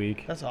 3 days a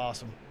week. That's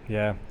awesome.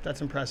 Yeah.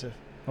 That's impressive.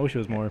 I wish it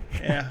was more.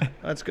 Yeah,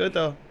 that's good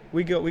though.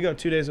 We go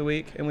 2 days a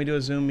week and we do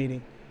a Zoom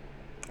meeting.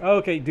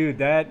 Okay, dude,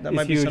 that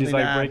is huge. It's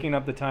like breaking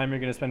up the time you're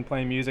going to spend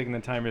playing music and the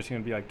time you're just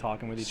going to be like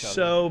talking with each other.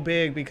 So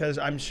big, because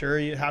I'm sure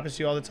it happens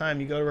to you all the time.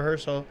 You go to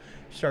rehearsal,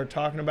 you start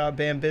talking about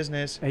band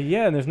business.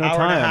 Yeah, and there's no time.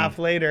 Hour and a half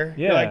later,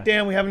 you're like,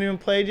 damn, we haven't even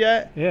played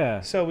yet?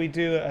 Yeah. So we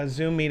do a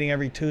Zoom meeting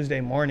every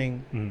Tuesday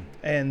morning,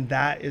 and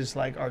that is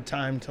like our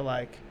time to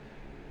like,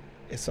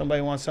 if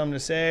somebody wants something to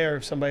say or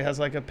if somebody has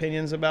like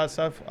opinions about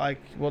stuff, like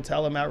we'll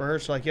tell them at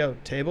rehearsal, like, yo,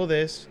 table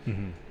this,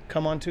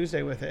 come on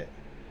Tuesday with it.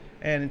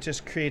 And it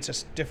just creates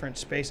a different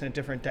space and a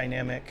different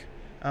dynamic.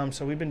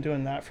 So we've been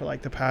doing that for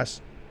like the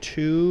past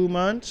 2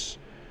 months,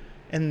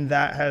 and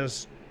that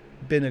has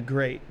been a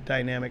great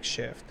dynamic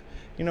shift.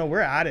 You know, we're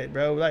at it,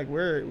 bro. Like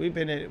we've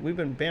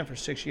been band for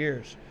 6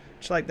 years.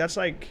 It's like, that's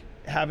like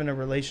having a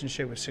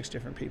relationship with 6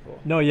 different people.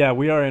 No, yeah,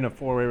 we are in a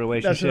 4-way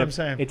relationship. That's what I'm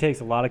saying. It takes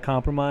a lot of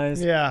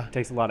compromise. Yeah. It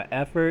takes a lot of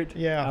effort.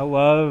 Yeah. I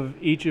love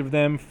each of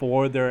them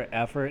for their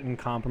effort in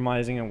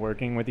compromising and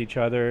working with each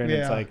other. And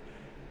it's like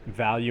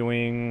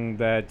valuing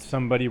that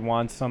somebody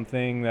wants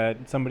something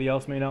that somebody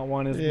else may not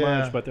want as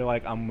much, but they're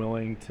like, I'm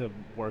willing to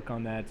work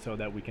on that so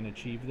that we can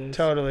achieve this.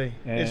 Totally.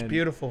 And it's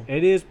beautiful.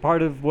 It is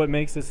part of what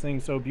makes this thing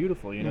so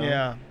beautiful, you know?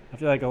 Yeah. I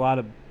feel like a lot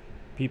of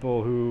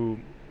people who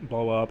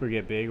blow up or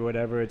get big or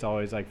whatever, it's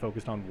always like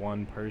focused on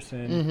one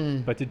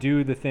person. But to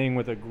do the thing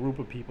with a group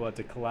of people, it's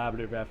a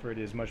collaborative effort,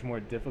 is much more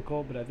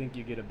difficult, but I think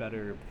you get a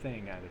better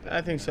thing out of it.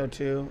 I think so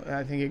too.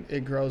 I think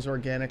it grows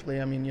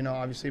organically. I mean, you know,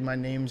 obviously my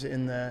name's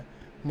in the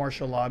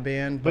martial law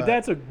band, but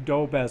that's a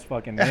dope ass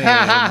fucking name, you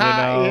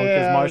know,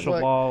 because martial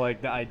law,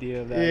 like the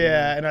idea of that.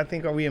 Yeah, and I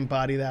think we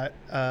embody that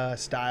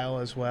style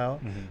as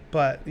well.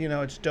 But you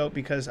know, it's dope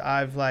because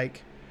I'm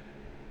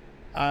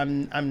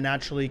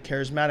naturally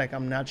charismatic.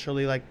 I'm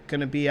naturally like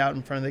gonna be out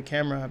in front of the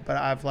camera, but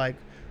I've like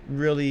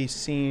really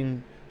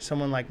seen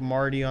someone like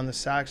Marty on the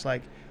sax.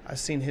 Like I've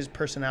seen his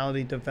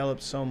personality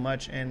develop so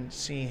much, and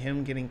seeing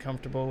him getting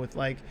comfortable with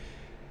like,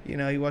 you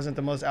know, he wasn't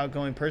the most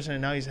outgoing person,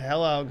 and now he's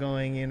hella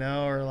outgoing, you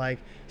know, or like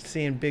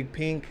seeing Big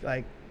Pink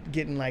like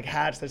getting like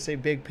hats that say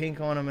Big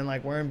Pink on them and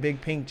like wearing big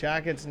pink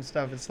jackets and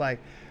stuff. It's like,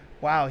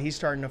 wow, he's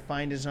starting to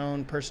find his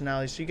own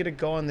personality. So you get to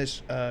go on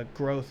this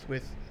growth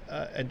with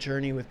a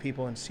journey with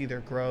people and see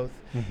their growth.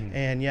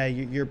 And yeah,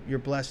 you're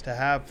blessed to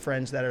have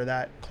friends that are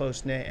that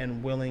close knit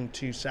and willing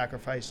to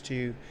sacrifice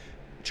to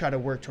try to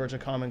work towards a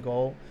common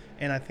goal.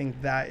 And I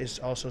think that is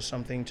also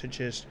something to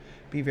just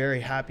be very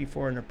happy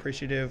for and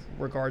appreciative,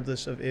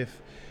 regardless of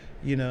if,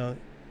 you know,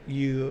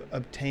 you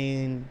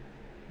obtain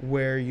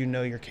where you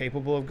know you're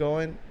capable of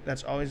going.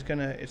 That's always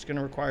it's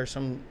gonna require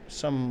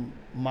some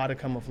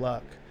modicum of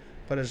luck.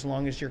 But as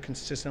long as you're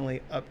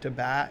consistently up to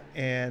bat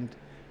and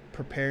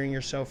preparing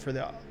yourself for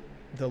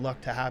the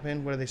luck to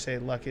happen. What do they say?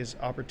 Luck is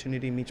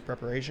opportunity meets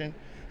preparation.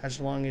 As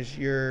long as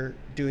you're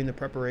doing the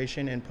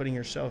preparation and putting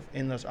yourself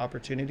in those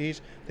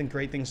opportunities, then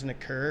great things can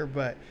occur.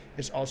 But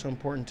it's also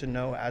important to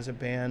know as a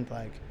band,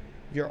 like,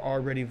 you're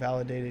already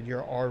validated.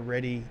 You're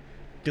already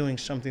doing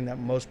something that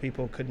most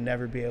people could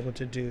never be able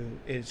to do,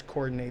 is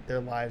coordinate their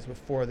lives with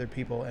 4 other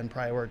people and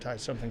prioritize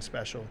something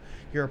special.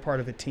 You're a part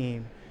of a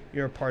team.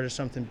 You're a part of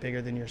something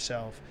bigger than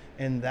yourself.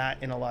 And that,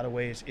 in a lot of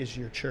ways, is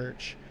your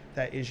church.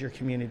 That is your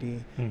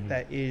community.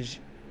 That is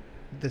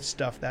the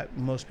stuff that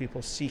most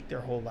people seek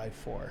their whole life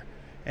for.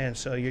 And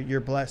so you're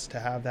blessed to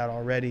have that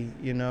already,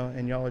 you know,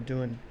 and y'all are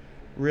doing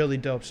really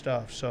dope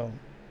stuff. So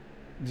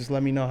just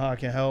let me know how I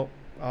can help.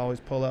 I'll always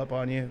pull up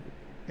on you.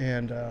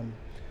 And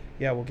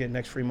yeah, we'll get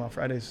next Fremont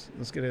Fridays.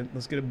 Let's get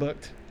it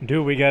booked.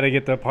 Dude, we got to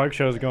get the park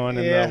shows going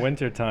in the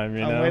winter time,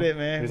 you know? I'm with it,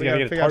 man. We got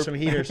to figure out some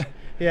heaters.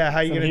 Yeah, how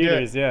you going to do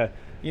it? Yeah.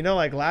 You know,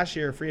 like last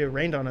year, it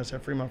rained on us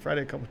at Fremont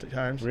Friday a couple of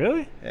times.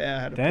 Really? Yeah,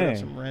 I had to put up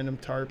some random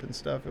tarp and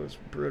stuff. It was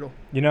brutal.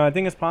 You know, I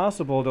think it's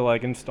possible to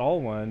like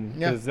install one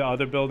because the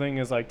other building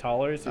is like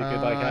taller, so you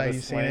could like have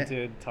a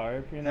slanted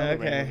tarp. You know,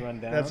 the rain would run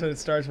down. That's what it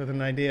starts with,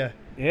 an idea.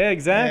 Yeah,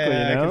 exactly.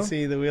 Yeah, you know? I can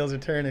see the wheels are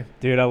turning.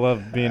 Dude, I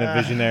love being a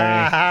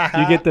visionary.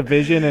 You get the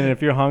vision, and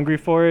if you're hungry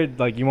for it,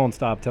 like you won't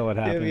stop till it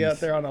happens. You'll be out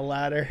there on a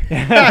ladder. Me?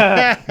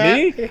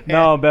 Yeah.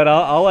 No, but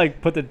I'll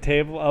like put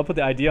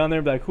the idea on there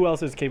and be like, who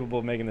else is capable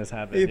of making this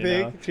happen? You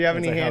think? Know? Do you have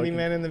any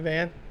handyman in the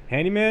van?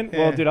 Handyman? Yeah.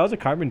 Well, dude, I was a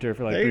carpenter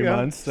for like 3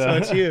 months. So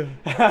it's you.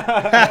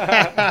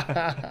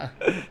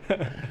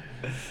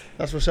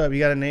 That's what's up. You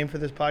got a name for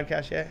this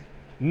podcast yet?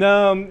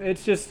 No,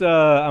 it's just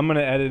I'm going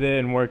to edit it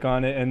and work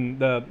on it. And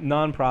the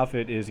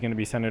nonprofit is going to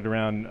be centered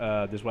around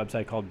this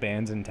website called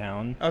Bands in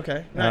Town.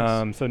 Okay,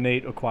 nice. So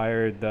Nate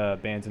acquired the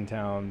Bands in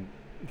Town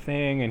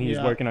thing, and he's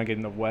working on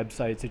getting the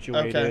website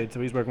situated. Okay.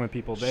 So he's working with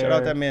people there. Shout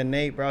out that man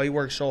Nate, bro. He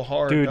works so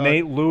hard. Dude, dog.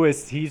 Nate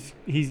Lewis, he's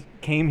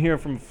came here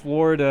from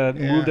Florida,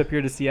 moved up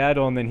here to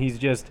Seattle, and then he's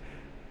just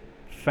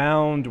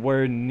found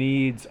where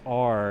needs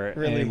are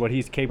and what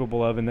he's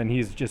capable of, and then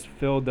he's just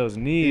filled those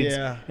needs.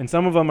 Yeah. And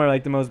some of them are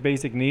like the most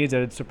basic needs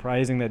that it's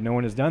surprising that no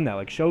one has done that,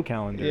 like show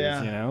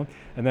calendars, you know?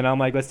 And then I'm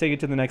like, let's take it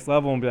to the next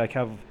level and be like,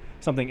 have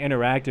something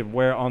interactive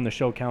where on the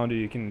show calendar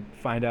you can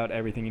find out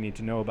everything you need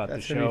to know about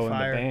the show and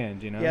the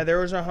band, you know? Yeah, there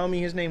was a homie,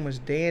 his name was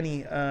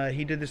Danny.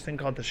 He did this thing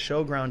called the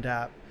Showground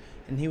app,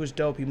 and he was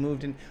dope. He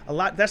moved in a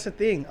lot. That's the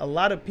thing. A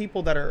lot of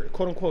people that are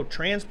quote unquote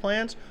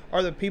transplants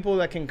are the people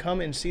that can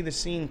come and see the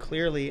scene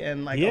clearly.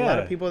 And like a lot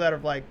of people that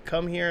have like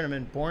come here and have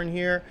been born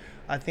here,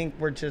 I think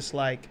we're just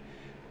like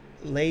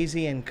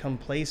lazy and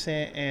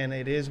complacent, and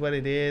it is what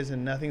it is,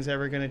 and nothing's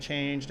ever going to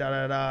change,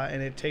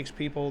 and it takes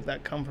people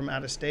that come from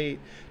out of state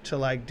to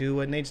like do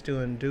what Nate's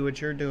doing, do what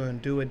you're doing,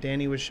 do what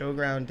Danny with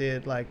Showground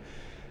did. Like,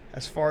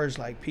 as far as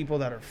like people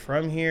that are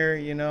from here,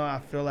 you know, I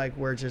feel like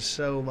we're just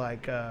so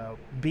like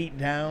beat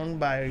down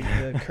by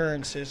the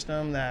current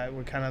system that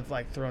we're kind of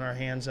like throwing our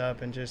hands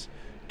up and just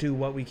do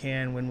what we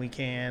can when we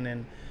can.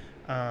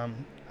 And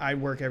I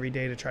work every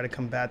day to try to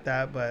combat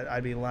that, but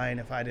I'd be lying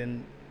if I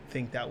didn't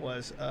think that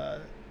was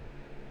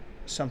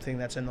something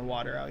that's in the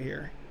water out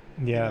here.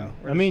 Yeah. You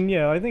know, I mean,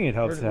 yeah, I think it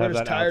helps to have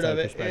that tired outside of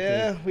it. perspective.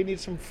 Yeah, we need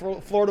some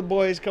Florida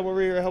boys come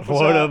over here and help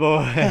Florida us out.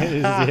 boys.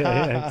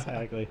 Yeah,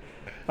 exactly.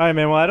 All right,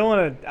 man. Well, I don't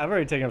want to. I've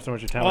already taken up so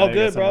much of your time. All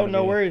good, bro.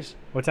 No worries.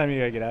 What time do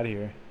you gotta get out of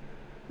here?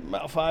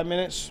 About 5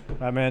 minutes.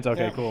 5 minutes.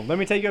 Okay, cool. Let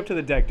me take you up to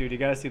the deck, dude. You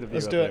gotta see the view.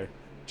 Let's up do there. it.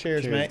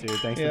 Cheers, mate. Dude.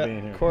 Thanks for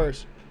being here. Of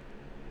course.